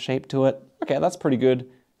that kind of shape to it. Okay, that's pretty good.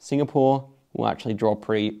 Singapore will actually draw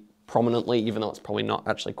pretty prominently, even though it's probably not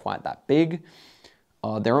actually quite that big.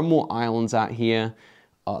 There are more islands out here.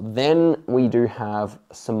 Then we do have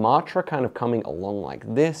Sumatra kind of coming along like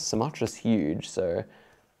this. Sumatra's huge, so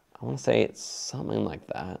I want to say it's something like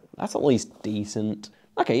that. That's at least decent.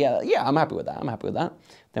 Okay, yeah, I'm happy with that. I'm happy with that.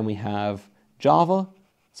 Then we have Java.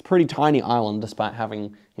 It's a pretty tiny island despite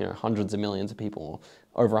having, you know, hundreds of millions of people,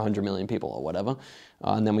 over 100 million people or whatever.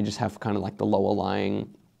 And then we just have kind of like the lower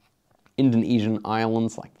lying Indonesian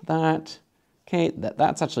islands like that. Okay,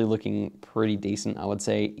 that's actually looking pretty decent, I would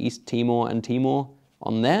say. East Timor and Timor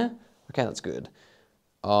on there. Okay, that's good.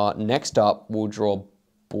 Next up, we'll draw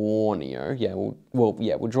Borneo. Yeah,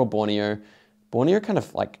 we'll draw Borneo. Borneo kind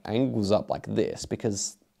of like angles up like this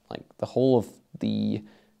because like the whole of the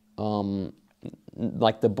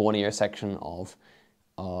like the Borneo section of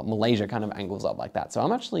Malaysia kind of angles up like that. So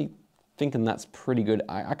I'm actually thinking that's pretty good.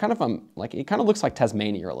 I kind of like, it kind of looks like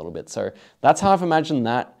Tasmania a little bit. So that's how I've imagined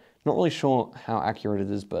that. Not really sure how accurate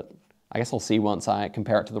it is, but I guess I'll see once I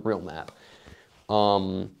compare it to the real map.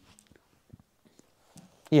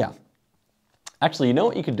 Yeah. Actually, you know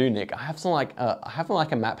what you could do, Nick? I have some like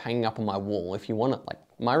a map hanging up on my wall. If you want to, like,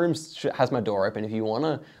 my room has my door open. If you want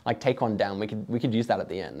to like take one down, we could use that at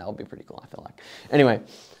the end. That would be pretty cool, I feel like. Anyway,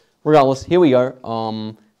 regardless, here we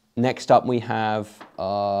go. Next up we have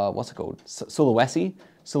what's it called? Sulawesi.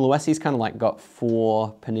 Sulawesi's kind of like got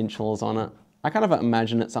 4 peninsulas on it. I kind of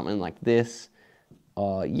imagine it something like this.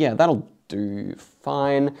 Yeah, that'll do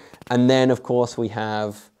fine. And then of course we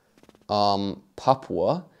have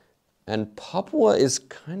Papua. And Papua is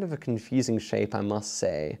kind of a confusing shape, I must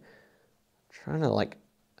say. I'm trying to like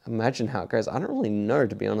imagine how it goes. I don't really know,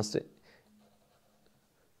 to be honest. I'm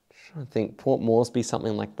trying to think. Port Moresby,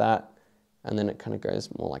 something like that. And then it kind of goes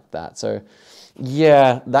more like that. So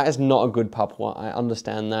yeah, that is not a good Papua. I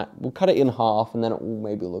understand that. We'll cut it in half and then it will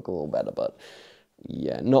maybe look a little better, but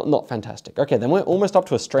yeah, not fantastic. Okay, then we're almost up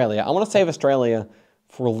to Australia. I want to save Australia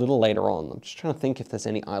for a little later on. I'm just trying to think if there's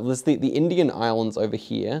any islands. There's the Indian islands over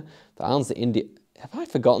here. The islands of India. Have I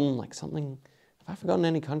forgotten like something? Have I forgotten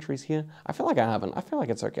any countries here? I feel like I haven't. I feel like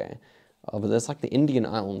it's okay. But there's like the Indian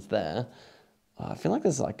islands there. I feel like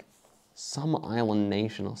there's like some island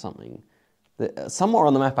nation or something. Somewhere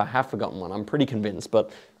on the map I have forgotten one. I'm pretty convinced,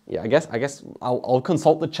 but yeah, I guess I'll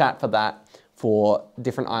consult the chat for that, for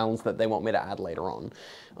different islands that they want me to add later on.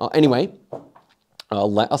 Anyway,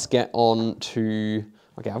 let us get on to.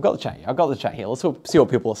 Okay, I've got the chat here. I've got the chat here. Let's see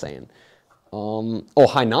what people are saying. Oh,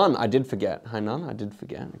 Hainan, I did forget. Hainan, I did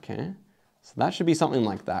forget. Okay, so that should be something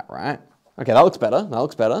like that, right? Okay, that looks better. That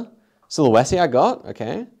looks better. Sulawesi, I got.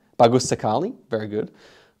 Okay, Bagus sekali, very good.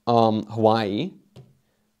 Hawaii.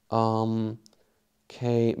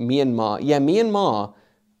 Okay, Myanmar. Yeah, Myanmar.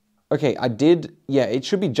 Okay, I did. Yeah, it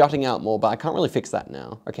should be jutting out more, but I can't really fix that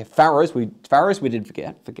now. Okay, Faroes. We did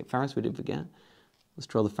forget. Faroes. We did forget. Let's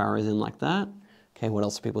draw the Faroes in like that. Okay, what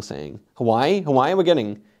else are people saying? Hawaii. Hawaii. We're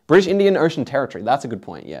getting British Indian Ocean Territory. That's a good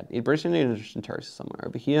point. Yeah, British Indian Ocean Territory somewhere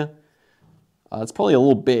over here. It's probably a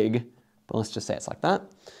little big, but let's just say it's like that.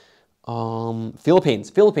 Philippines,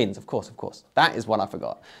 of course. That is what I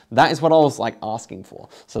forgot. That is what I was like asking for.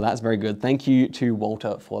 So that's very good. Thank you to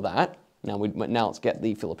Walter for that. Now let's get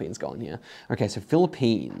the Philippines going here. Okay, so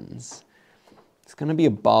Philippines. It's going to be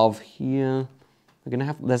above here. We're going to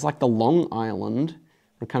have, there's like the Long Island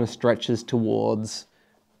that kind of stretches towards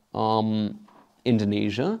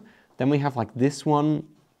Indonesia. Then we have like this one,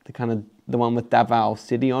 the one with Davao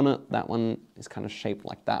City on it. That one is kind of shaped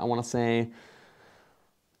like that, I want to say.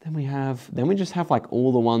 Then we just have like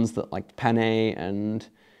all the ones that like Panay and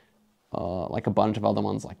like a bunch of other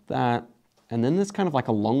ones like that. And then there's kind of like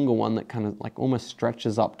a longer one that kind of like almost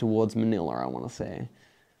stretches up towards Manila, I want to say.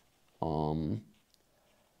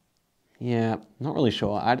 Yeah, not really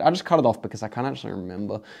sure. I just cut it off because I can't actually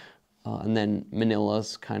remember. And then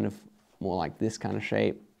Manila's kind of more like this kind of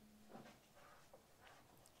shape.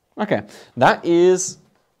 Okay, that is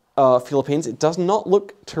Philippines. It does not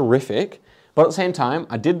look terrific. But at the same time,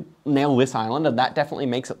 I did nail this island, and that definitely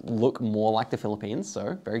makes it look more like the Philippines.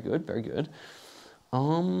 So very good, very good.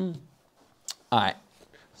 All right.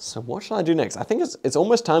 So what should I do next? I think it's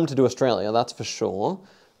almost time to do Australia. That's for sure.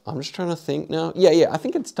 I'm just trying to think now. Yeah. I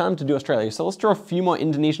think it's time to do Australia. So let's draw a few more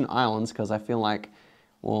Indonesian islands because I feel like,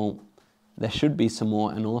 well, there should be some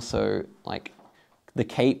more, and also like the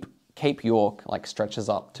Cape York like stretches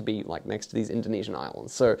up to be like next to these Indonesian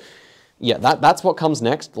islands. So. Yeah, that's what comes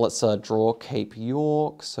next. Let's draw Cape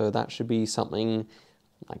York. So that should be something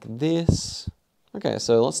like this. Okay,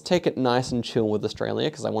 so let's take it nice and chill with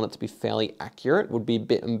Australia because I want it to be fairly accurate. It would be a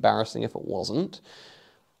bit embarrassing if it wasn't.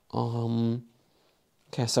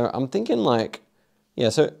 Okay, so I'm thinking like, yeah,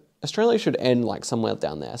 so Australia should end like somewhere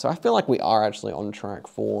down there. So I feel like we are actually on track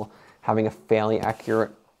for having a fairly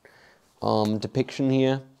accurate depiction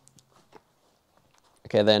here.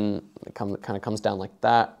 Okay, then it kind of comes down like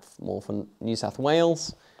that, more for New South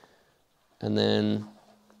Wales. And then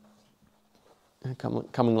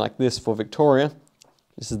coming like this for Victoria.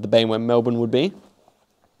 This is the bay where Melbourne would be.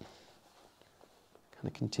 Kind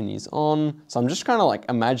of continues on. So I'm just kind of like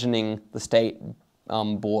imagining the state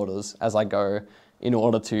borders as I go in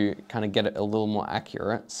order to kind of get it a little more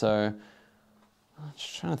accurate. So I'm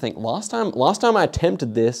just trying to think. Last time I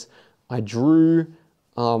attempted this, I drew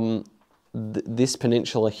this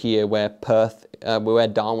peninsula here where Perth, where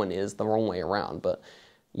Darwin is, the wrong way around. But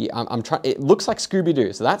yeah, I'm trying. It looks like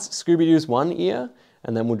Scooby-Doo. So that's Scooby-Doo's one ear,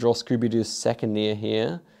 and then we'll draw Scooby-Doo's second ear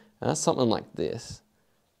here. And that's something like this.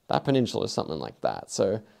 That peninsula is something like that.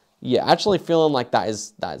 So yeah, actually feeling like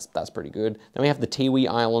that's pretty good. Then we have the Tiwi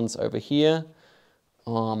Islands over here.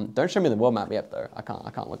 Don't show me the world map yet though. I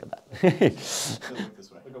can't look at that. Look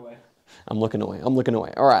this way. Look away. I'm looking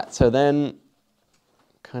away. All right, so then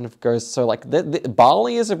kind of goes, so like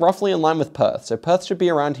Bali is roughly in line with Perth. So Perth should be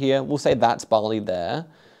around here. We'll say that's Bali there.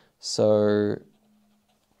 So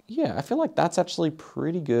yeah, I feel like that's actually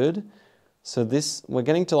pretty good. So this, we're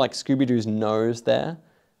getting to like Scooby-Doo's nose there.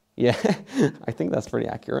 Yeah, I think that's pretty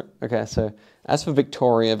accurate. Okay, so as for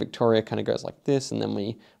Victoria, Victoria kind of goes like this, and then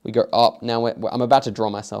we go up. Now I'm about to draw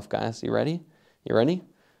myself, guys. You ready? You ready?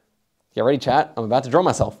 You ready, chat? I'm about to draw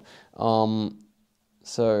myself.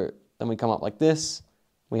 So then we come up like this.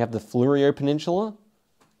 We have the Fleurieu Peninsula.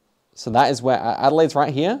 So that is where Adelaide's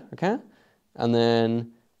right here, okay? And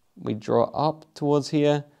then we draw up towards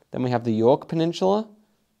here. Then we have the York Peninsula.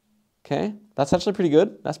 Okay, that's actually pretty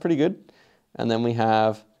good. That's pretty good. And then we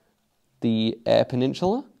have the Eyre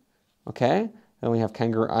Peninsula. Okay, and we have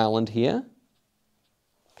Kangaroo Island here.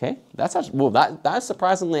 Okay, that's actually, well, that's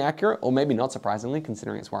surprisingly accurate, or maybe not surprisingly,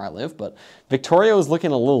 considering it's where I live. But Victoria was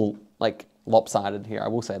looking a little like lopsided here. I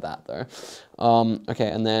will say that though. Okay,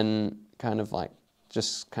 and then kind of like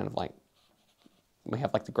we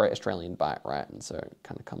have like the Great Australian Bight, right? And so it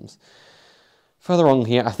kind of comes further on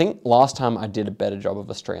here. I think last time I did a better job of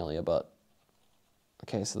Australia, but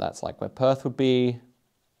okay, so that's like where Perth would be.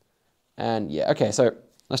 And yeah, okay, so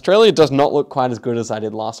Australia does not look quite as good as I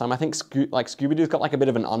did last time. I think Scooby-Doo's got like a bit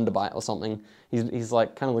of an underbite or something. He's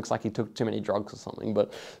like, kind of looks like he took too many drugs or something,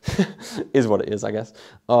 but is what it is, I guess.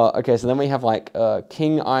 Okay, so then we have like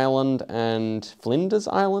King Island and Flinders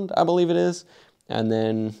Island, I believe it is. And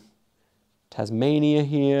then Tasmania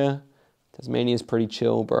here. Tasmania's pretty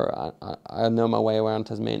chill, bro. I know my way around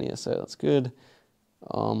Tasmania, so that's good.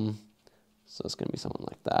 So it's gonna be something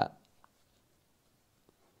like that.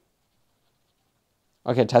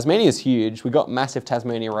 Okay, Tasmania is huge. We got massive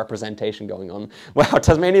Tasmania representation going on. Wow,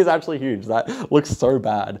 Tasmania is actually huge. That looks so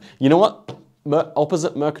bad. You know what?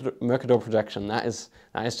 Opposite Mercator projection. That is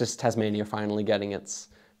just Tasmania finally getting its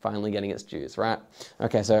dues, right?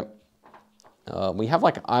 Okay, so we have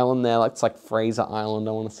like an island there. It's like Fraser Island.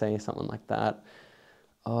 I want to say something like that.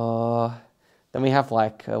 Then we have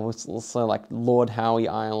like also like Lord Howe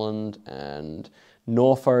Island and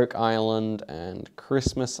Norfolk Island and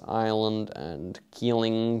Christmas Island and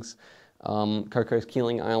Keelings, Coco's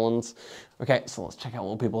Keeling Islands. Okay, so let's check out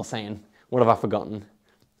what people are saying. What have I forgotten?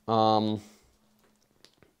 New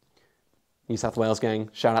South Wales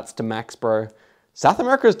gang, shout outs to Max, bro. South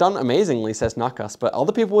America has done amazingly, says Nakas, but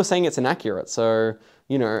other people were saying it's inaccurate. So,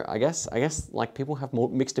 you know, I guess like people have more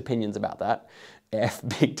mixed opinions about that. F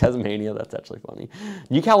Big Tasmania, that's actually funny.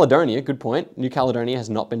 New Caledonia, good point. New Caledonia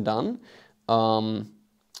has not been done.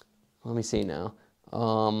 Let me see now.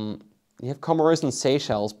 You have Comoros and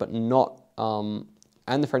Seychelles, but not, and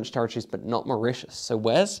the French territories, but not Mauritius. So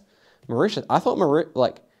where's Mauritius? I thought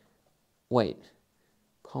wait,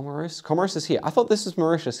 Comoros? Comoros is here. I thought this was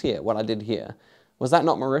Mauritius here, what I did here. Was that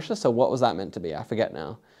not Mauritius, or what was that meant to be? I forget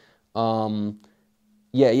now.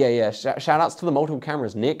 Yeah. Shout outs to the multiple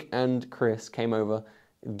cameras. Nick and Chris came over,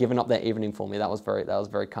 giving up their evening for me. That was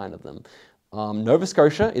very kind of them. Nova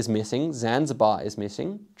Scotia is missing. Zanzibar is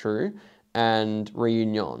missing. True. And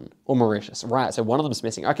Reunion or Mauritius. Right. So one of them is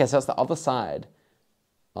missing. Okay. So that's the other side.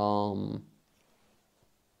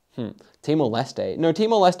 Timor-Leste. No,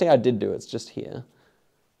 Timor-Leste I did do. It's just here.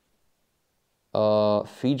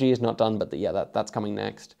 Fiji is not done, but that's coming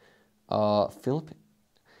next. Philippines.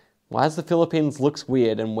 Why does the Philippines looks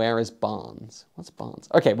weird, and where is Barnes? What's Barnes?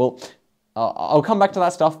 Okay, well, I'll come back to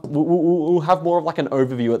that stuff. We'll have more of like an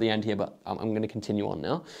overview at the end here, but I'm going to continue on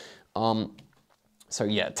now. So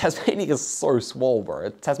yeah, Tasmania is so swole, bro.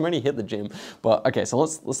 Tasmania hit the gym. But okay, so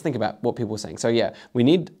let's think about what people are saying. So yeah, we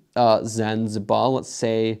need Zanzibar. Let's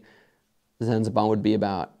say Zanzibar would be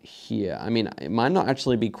about here. I mean, it might not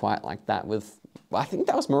actually be quite like that with, I think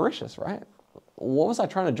that was Mauritius, right? What was I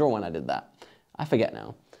trying to draw when I did that? I forget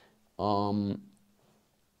now.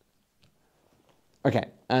 Okay,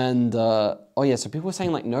 and, oh yeah, so people were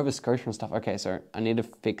saying like Nova Scotia and stuff. Okay, so I need to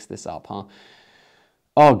fix this up, huh?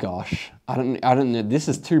 Oh gosh, I don't know. This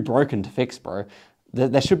is too broken to fix, bro.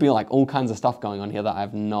 There should be like all kinds of stuff going on here that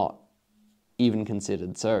I've not even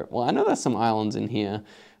considered. So, well, I know there's some islands in here.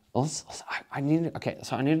 I need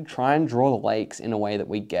to try and draw the lakes in a way that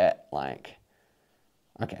we get like,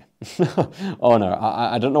 okay. Oh no,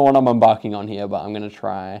 I don't know what I'm embarking on here, but I'm gonna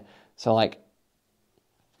try. So like,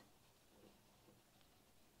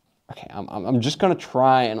 okay, I'm just gonna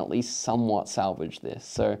try and at least somewhat salvage this.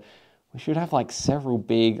 So we should have like several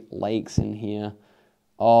big lakes in here.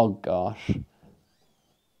 Oh gosh.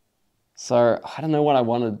 So I don't know what I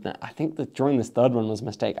wanted. I think that drawing this third one was a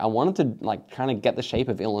mistake. I wanted to like kind of get the shape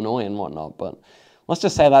of Illinois and whatnot, but let's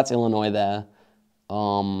just say that's Illinois there.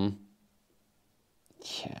 Yeah,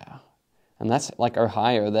 and that's like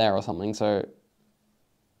Ohio there or something. So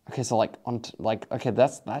okay, so like okay,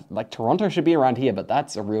 that's like Toronto should be around here, but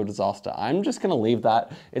that's a real disaster. I'm just gonna leave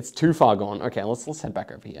that. It's too far gone. Okay, let's head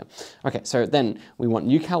back over here. Okay, so then we want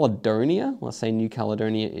New Caledonia. Let's say New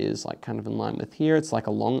Caledonia is like kind of in line with here. It's like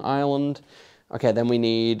a long island. Okay, then we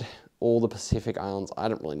need all the Pacific islands. I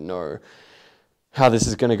don't really know how this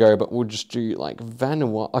is gonna go, but we'll just do like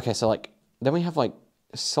Vanuatu. Okay, so like then we have like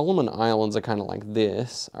Solomon Islands are kind of like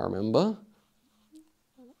this. I remember.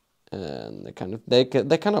 And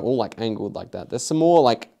they're kind of all like angled like that. There's some more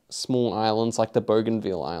like small islands like the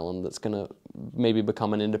Bougainville Island that's gonna maybe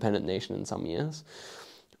become an independent nation in some years.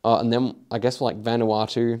 And then I guess like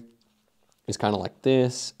Vanuatu is kind of like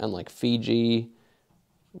this, and like Fiji,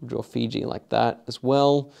 we'll draw Fiji like that as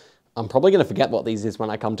well. I'm probably gonna forget what these is when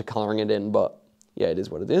I come to coloring it in, but yeah, it is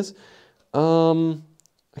what it is.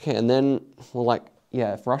 Okay, and then well, like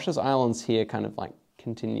yeah, if Russia's islands here kind of like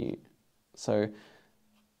continue, so.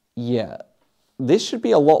 Yeah, this should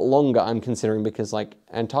be a lot longer, I'm considering, because like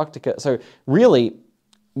Antarctica, so really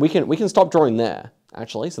we can stop drawing there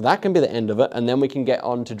actually, so that can be the end of it, and then we can get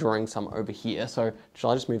on to drawing some over here. So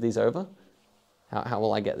shall I just move these over? How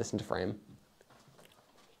will I get this into frame?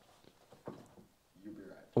 You'll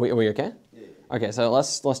be right. Are we okay? Yeah. Okay, so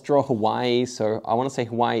let's draw Hawaii. So I want to say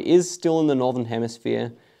Hawaii is still in the northern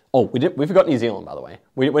hemisphere. Oh, we forgot New Zealand, by the way.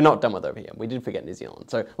 We're not done with over here. We did forget New Zealand.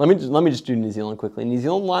 So let me just do New Zealand quickly. New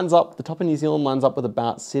Zealand lines up, the top of New Zealand lines up with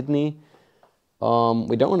about Sydney.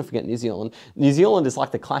 We don't want to forget New Zealand. New Zealand is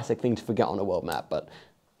like the classic thing to forget on a world map, but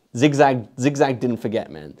Zigzag didn't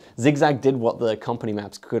forget, man. Zigzag did what the company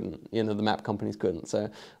maps couldn't, the map companies couldn't. So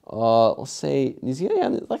let's say New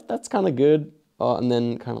Zealand, yeah, like that's kind of good. And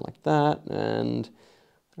then kind of like that, and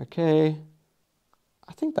okay.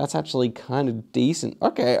 I think that's actually kind of decent.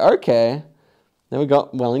 Okay. Then we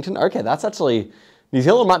got Wellington. Okay, that's actually, New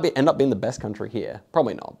Zealand might end up being the best country here.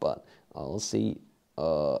 Probably not, but let's see.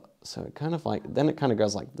 So it kind of like, then it kind of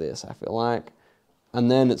goes like this, I feel like.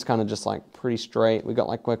 And then it's kind of just like pretty straight. We got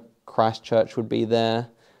like where Christchurch would be there.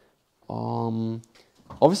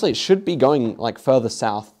 Obviously it should be going like further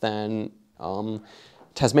south than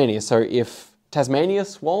Tasmania. So if Tasmania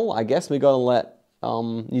swole, I guess we got to let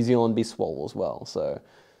New Zealand be swole as well. So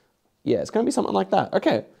yeah, it's going to be something like that.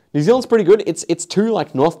 Okay, New Zealand's pretty good. It's too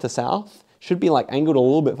like north to south. Should be like angled a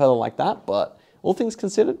little bit further like that, but all things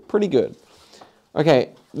considered, pretty good.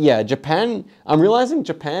 Okay, yeah, Japan. I'm realizing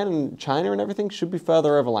Japan and China and everything should be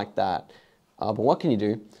further over like that. But what can you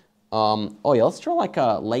do? Oh yeah, let's draw like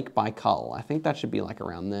a Lake Baikal. I think that should be like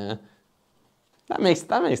around there. That makes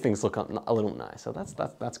things look a little nice. So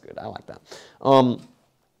that's good. I like that.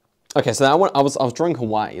 Okay, so that one, I was drawing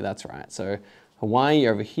Hawaii, that's right. So Hawaii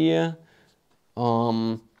over here.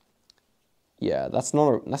 Yeah, that's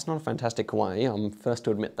not a fantastic Hawaii. I'm first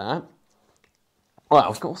to admit that. Oh, I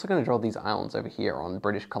was also going to draw these islands over here on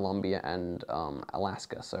British Columbia and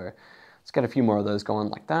Alaska. So let's get a few more of those going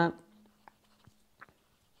like that.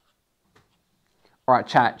 All right,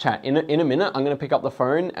 chat. In a minute, I'm going to pick up the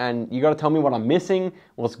phone and you got to tell me what I'm missing,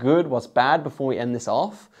 what's good, what's bad before we end this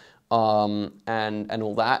off. And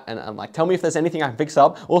all that, and like tell me if there's anything I can fix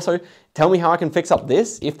up. Also, tell me how I can fix up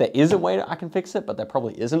this, if there is a way that I can fix it, but there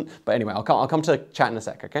probably isn't. But anyway, I'll come to chat in a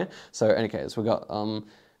sec, okay? So, okay, so we got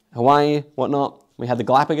Hawaii, whatnot. We had the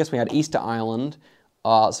Galapagos, we had Easter Island.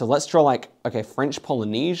 So let's draw like, okay, French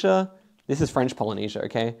Polynesia. This is French Polynesia,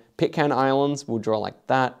 okay? Pitcairn Islands, we'll draw like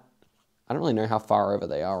that. I don't really know how far over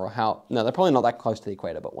they are or how, no, they're probably not that close to the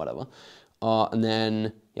equator, but whatever. And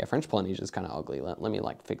then, yeah, French Polynesia is kind of ugly. Let me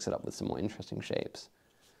like fix it up with some more interesting shapes.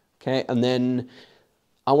 Okay, and then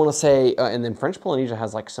I want to say, and then French Polynesia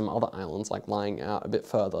has like some other islands like lying out a bit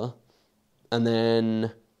further. And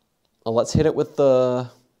then let's hit it with the,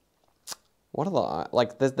 what are the,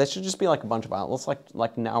 like, there should just be like a bunch of islands,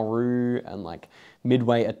 like Nauru and like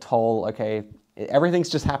Midway Atoll. Okay, everything's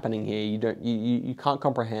just happening here. You can't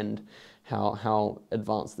comprehend how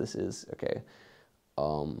advanced this is. Okay,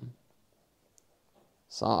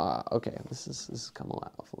 so okay, this is coming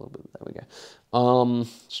off a little bit. There we go.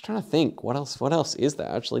 Just trying to think what else is there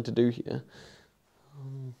actually to do here.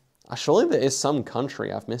 Surely there is some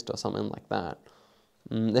country I've missed or something like that.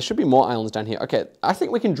 There should be more islands down here. Okay, I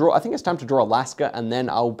think we can draw. I think it's time to draw Alaska, and then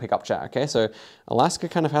I'll pick up chat. Okay, so Alaska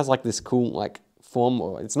kind of has like this cool like form.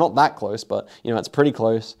 Or it's not that close, but you know it's pretty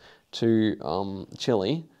close to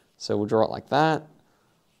Chile. So we'll draw it like that.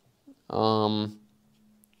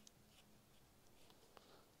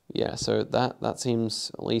 Yeah, so that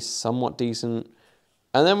seems at least somewhat decent.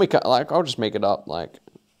 And then we can, like, I'll just make it up, like,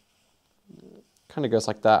 kind of goes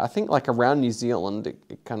like that. I think, like, around New Zealand,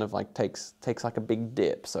 it kind of, like, takes like, a big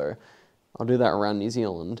dip. So I'll do that around New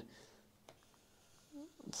Zealand.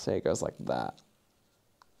 Let's say it goes like that.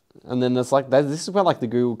 And then there's, like, this is where, like, the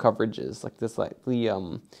Google coverage is. Like, there's, like,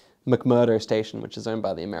 the McMurdo station, which is owned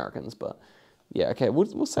by the Americans. But, yeah, okay,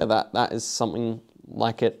 we'll say that is something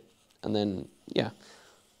like it. And then, yeah.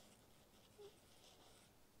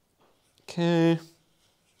 Okay.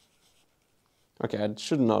 Okay, I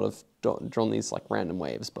should not have drawn these like random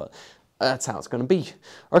waves, but that's how it's going to be.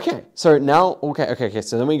 Okay, so now, okay,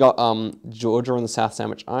 so then we got Georgia and the South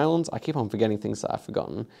Sandwich Islands. I keep on forgetting things that I've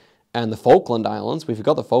forgotten. And the Falkland Islands. We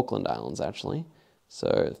forgot the Falkland Islands, actually.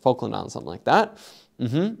 So Falkland Islands, something like that.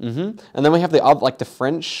 And then we have the other, like the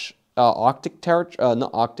French Arctic territory,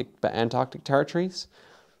 not Arctic, but Antarctic territories.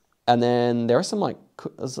 And then there are some like,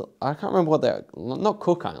 I can't remember what they're, not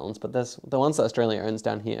Cook Islands, but there's the ones that Australia owns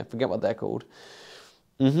down here. I forget what they're called.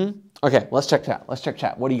 Okay, let's check chat.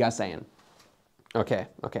 What are you guys saying? Okay.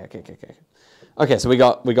 Okay, so we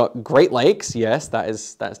got Great Lakes. Yes,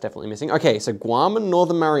 that's definitely missing. Okay, so Guam and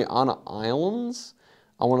Northern Mariana Islands.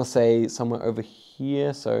 I want to say somewhere over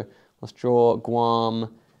here. So let's draw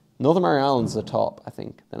Guam. Northern Mariana Islands is the top, I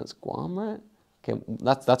think. Then it's Guam, right? Okay,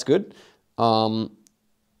 that's good.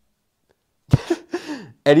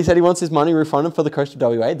 Eddie said he wants his money refunded for the coast of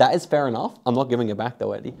WA. That is fair enough. I'm not giving it back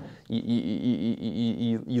though, Eddie.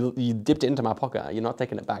 You dipped it into my pocket. You're not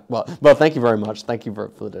taking it back. Well, thank you very much. Thank you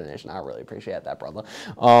for the donation. I really appreciate that, brother.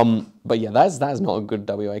 But yeah, that is not a good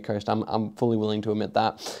WA coast. I'm fully willing to admit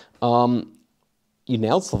that. You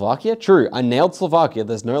nailed Slovakia? True. I nailed Slovakia.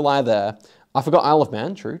 There's no lie there. I forgot Isle of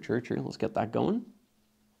Man. True. Let's get that going.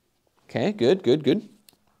 Okay, good.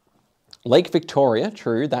 Lake Victoria.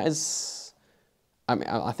 True. That is... I mean,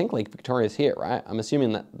 I think Lake Victoria is here, right? I'm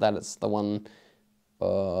assuming that it's the one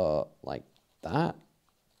like that,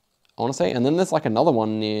 I want to say. And then there's like another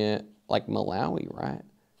one near like Malawi, right?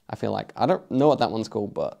 I feel like, I don't know what that one's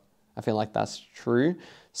called, but I feel like that's true.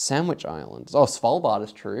 Sandwich Islands. Oh, Svalbard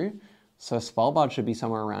is true. So Svalbard should be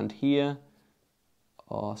somewhere around here.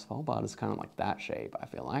 Oh, Svalbard is kind of like that shape, I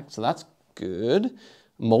feel like. So that's good.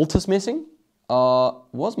 Malta's missing. No,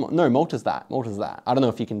 Malta's that. I don't know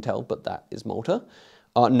if you can tell, but that is Malta.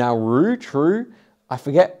 Nauru, true. I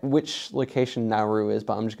forget which location Nauru is,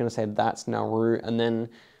 but I'm just going to say that's Nauru. And then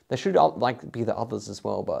there should like be the others as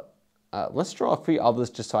well, but let's draw a few others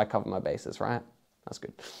just so I cover my bases, right? That's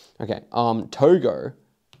good. Okay, Togo.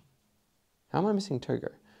 How am I missing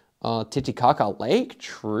Togo? Titicaca Lake,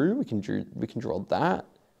 true. We can draw that.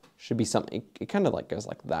 Should be something. It kind of like goes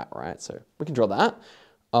like that, right? So we can draw that.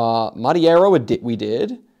 Madeira we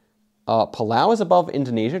did. Palau is above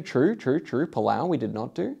Indonesia. True. Palau we did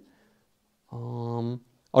not do. I'll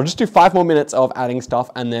just do 5 more minutes of adding stuff,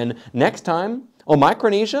 and then next time,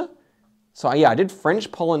 Micronesia. So yeah, I did French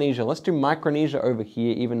Polynesia. Let's do Micronesia over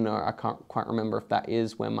here, even though I can't quite remember if that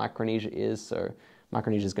is where Micronesia is. So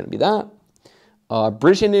Micronesia is going to be that.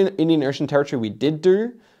 British Indian Ocean Territory we did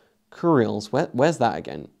do. Kurils, where's that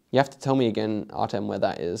again? You have to tell me again, Artem, where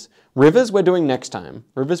that is. Rivers we're doing next time.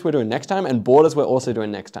 And borders we're also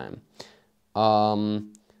doing next time.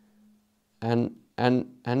 And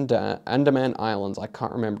Andaman Islands, I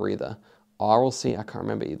can't remember either. Aral Sea, I can't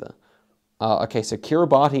remember either. Okay, so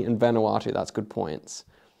Kiribati and Vanuatu, that's good points.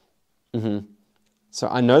 So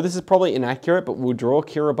I know this is probably inaccurate, but we'll draw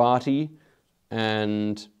Kiribati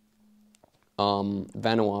and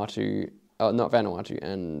Vanuatu. Not Vanuatu,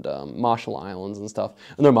 and Marshall Islands and stuff.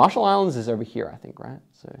 No, Marshall Islands is over here, I think, right?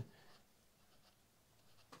 So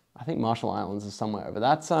I think Marshall Islands is somewhere over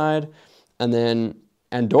that side. And then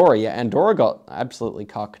Andorra, yeah, Andorra got absolutely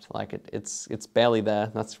cucked. Like it's barely there.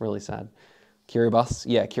 That's really sad. Kiribati,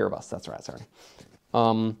 yeah, Kiribati, that's right, sorry.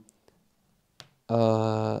 My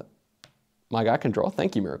guy can draw.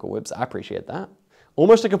 Thank you, Miracle Whips. I appreciate that.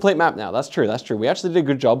 Almost a complete map now. That's true. That's true. We actually did a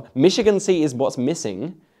good job. Michigan Sea is what's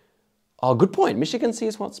missing. Oh, good point. Michigan Sea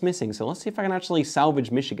is what's missing. So let's see if I can actually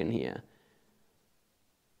salvage Michigan here.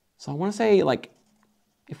 So I want to say, like,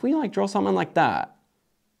 if we like draw something like that,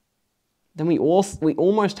 then we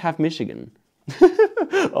almost have Michigan.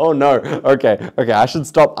 Oh no. Okay. Okay. I should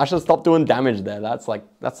stop doing damage there. That's not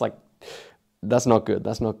good.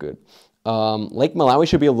 That's not good. Lake Malawi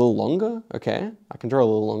should be a little longer. Okay. I can draw a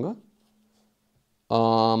little longer.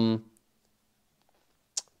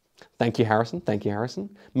 Thank you, Harrison. Thank you,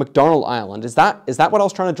 Harrison. McDonald Island. Is that what I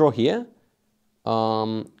was trying to draw here?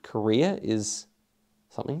 Korea is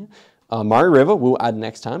something. Murray River we'll add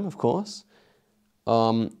next time, of course.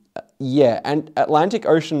 Yeah, and Atlantic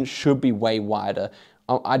Ocean should be way wider.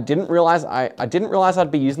 I didn't realize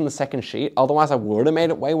I'd be using the second sheet. Otherwise, I would have made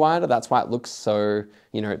it way wider. That's why it looks so,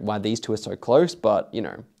 why these two are so close. But,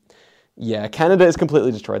 yeah, Canada is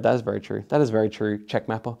completely destroyed. That is very true. That is very true, Check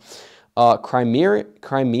Mapper.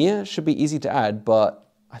 Crimea should be easy to add,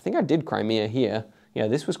 but I think I did Crimea here. Yeah,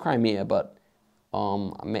 this was Crimea, but I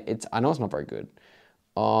know it's not very good.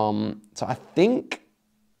 So I think...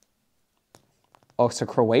 Oh, so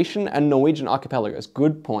Croatian and Norwegian archipelagos.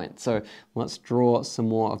 Good point. So let's draw some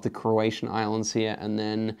more of the Croatian islands here. And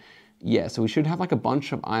then, yeah, so we should have like a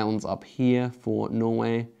bunch of islands up here for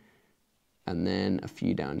Norway. And then a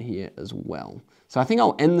few down here as well. So I think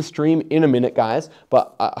I'll end the stream in a minute, guys.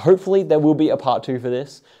 But hopefully there will be a part 2 for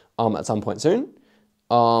this at some point soon.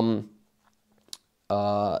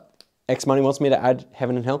 X Money wants me to add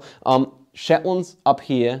Heaven and Hell. Shetlands up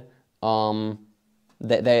here.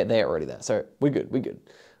 They're already there, so we're good.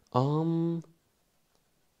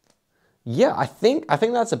 Yeah, I think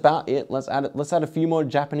that's about it. Let's add a few more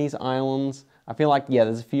Japanese islands. I feel like, yeah,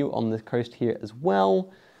 there's a few on the coast here as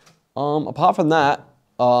well. Apart from that,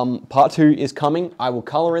 part 2 is coming. I will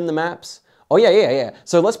color in the maps. Oh yeah.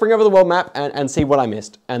 So let's bring over the world map and see what I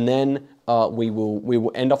missed, and then we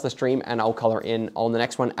will end off the stream, and I'll color in on the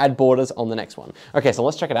next one. Add borders on the next one. Okay, so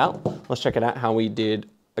let's check it out. Let's check it out how we did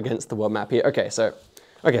against the world map here. Okay, so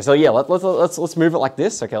yeah, let's move it like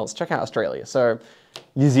this. Okay, let's check out Australia. So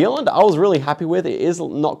New Zealand, I was really happy with. It is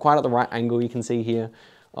not quite at the right angle, you can see here.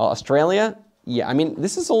 Australia, yeah, I mean,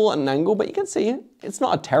 this is all at an angle, but you can see it. It's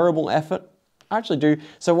not a terrible effort. I actually do.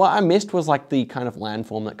 So what I missed was like the kind of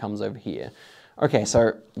landform that comes over here. Okay,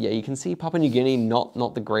 so yeah, you can see Papua New Guinea,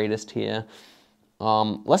 not the greatest here.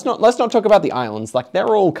 Let's not talk about the islands. Like,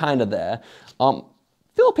 they're all kind of there.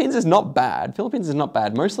 Philippines is not bad.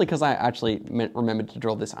 Mostly because I actually remembered to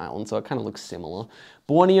draw this island, so it kind of looks similar.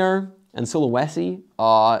 Borneo and Sulawesi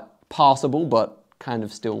are passable, but kind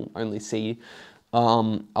of still only sea.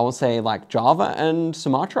 I would say like Java and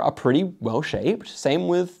Sumatra are pretty well shaped. Same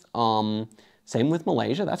with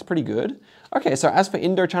Malaysia. That's pretty good. Okay, so as for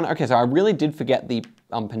Indochina, okay, so I really did forget the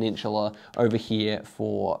peninsula over here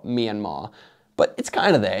for Myanmar, but it's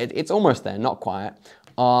kind of there. It's almost there, not quite.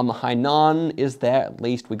 Hainan is there at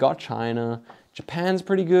least. We got China. Japan's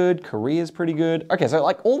pretty good. Korea's pretty good. Okay, so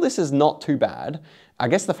like all this is not too bad. I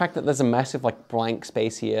guess the fact that there's a massive like blank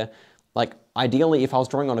space here, like ideally if I was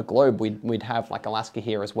drawing on a globe, we'd have like Alaska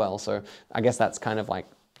here as well. So I guess that's kind of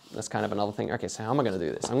another thing. Okay, so how am I gonna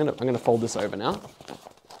do this? I'm gonna fold this over now.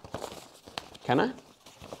 Can I?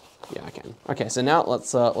 Yeah, I can. Okay, so now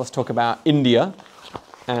let's talk about India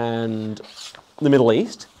and the Middle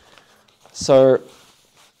East. So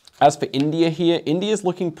as for India here, India's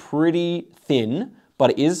looking pretty thin,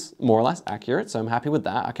 but it is more or less accurate, so I'm happy with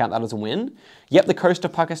that. I count that as a win. Yep, the coast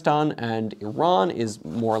of Pakistan and Iran is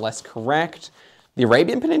more or less correct. The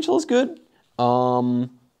Arabian Peninsula is good.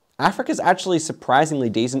 Africa's actually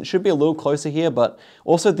surprisingly decent. Should be a little closer here, but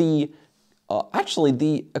also actually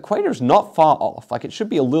the equator is not far off. Like, it should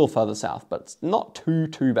be a little further south, but it's not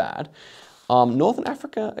too bad. Northern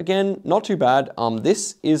Africa, again, not too bad.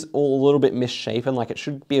 This is all a little bit misshapen, like it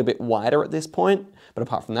should be a bit wider at this point, but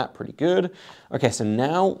apart from that, pretty good. Okay, so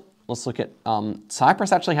now let's look at,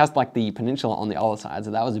 Cyprus actually has like the peninsula on the other side,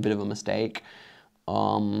 so that was a bit of a mistake.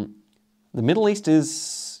 The Middle East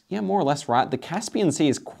is, yeah, more or less right. The Caspian Sea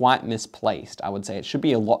is quite misplaced, I would say. It should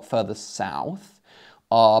be a lot further south,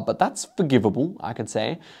 but that's forgivable, I could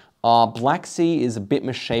say. Black Sea is a bit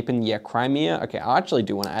misshapen. Yeah, Crimea. Okay, I actually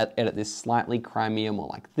do want to edit this slightly. Crimea more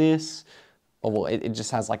like this. Or well, it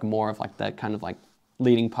just has like more of like the kind of like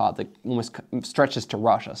leading part that almost stretches to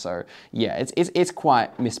Russia. So yeah, it's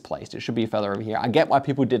quite misplaced. It should be further over here. I get why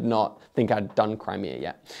people did not think I'd done Crimea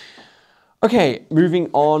yet. Okay,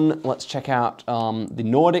 moving on. Let's check out the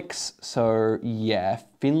Nordics. So yeah,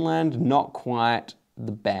 Finland, not quite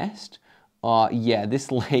the best. Yeah,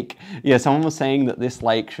 this lake, yeah, someone was saying that this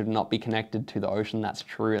lake should not be connected to the ocean. That's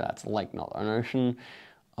true, that's a lake, not an ocean.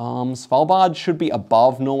 Svalbard should be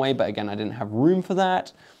above Norway, but again, I didn't have room for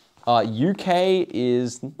that. UK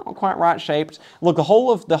is not quite right shaped. Look, the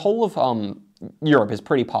whole of Europe is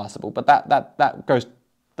pretty passable, but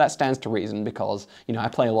that stands to reason because, you know, I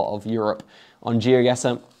play a lot of Europe on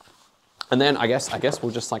GeoGuessr. And then I guess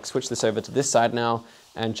we'll just like switch this over to this side now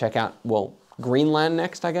and check out, well, Greenland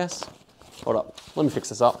next, I guess. Hold up, let me fix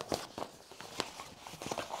this up.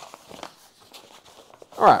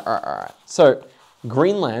 All right. So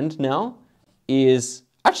Greenland now is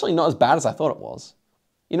actually not as bad as I thought it was.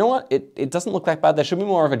 You know what? It doesn't look that bad. There should be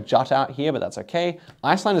more of a jut out here, but that's okay.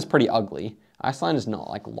 Iceland is pretty ugly. Iceland is not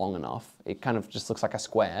like long enough. It kind of just looks like a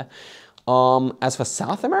square. As for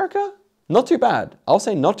South America, not too bad. I'll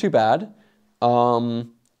say not too bad.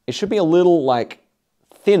 It should be a little like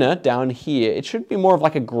thinner down here. It should be more of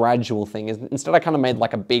like a gradual thing. Instead, I kind of made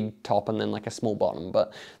like a big top and then like a small bottom,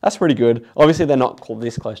 but that's pretty good. Obviously, they're not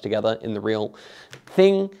this close together in the real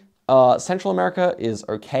thing. Central America is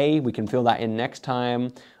okay. We can fill that in next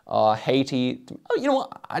time. Haiti, oh, you know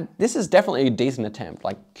what? This is definitely a decent attempt.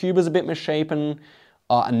 Like Cuba's a bit misshapen.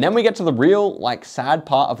 And then we get to the real like sad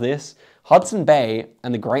part of this. Hudson Bay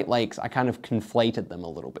and the Great Lakes, I kind of conflated them a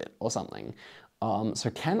little bit or something. So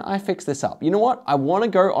can I fix this up? You know what? I want to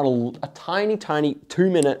go on a tiny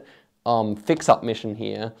 2-minute fix-up mission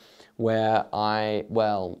here where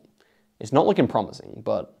well, it's not looking promising,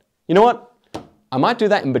 but you know what? I might do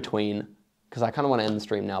that in between because I kind of want to end the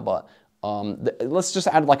stream now, but let's just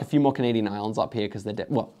add like a few more Canadian islands up here because they're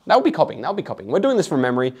well, that would be copying. We're doing this from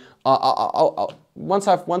memory. Once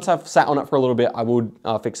I've sat on it for a little bit, I would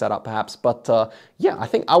fix that up perhaps. But yeah, I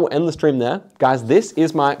think I will end the stream there. Guys, this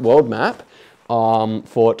is my world map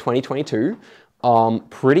for 2022.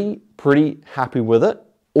 Pretty happy with it.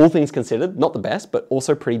 All things considered, not the best, but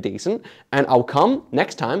also pretty decent. And I'll come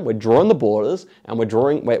next time, we're drawing the borders and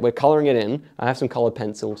we're coloring it in. I have some colored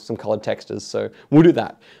pencils, some colored textures, so we'll do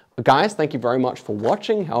that. Guys, thank you very much for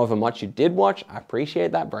watching, however much you did watch. I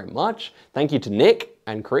appreciate that very much. Thank you to Nick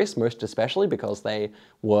and Chris, most especially, because they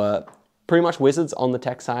were pretty much wizards on the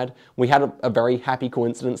tech side. We had a very happy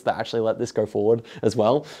coincidence that actually let this go forward as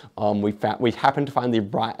well. We happened to find the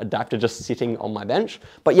right adapter just sitting on my bench.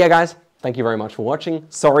 But yeah, guys, thank you very much for watching.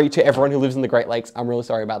 Sorry to everyone who lives in the Great Lakes. I'm really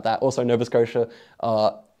sorry about that. Also, Nova Scotia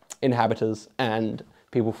inhabitants and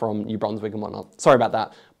people from New Brunswick and whatnot. Sorry about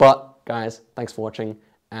that. But guys, thanks for watching,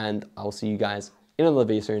 and I'll see you guys in another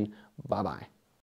video soon. Bye-bye.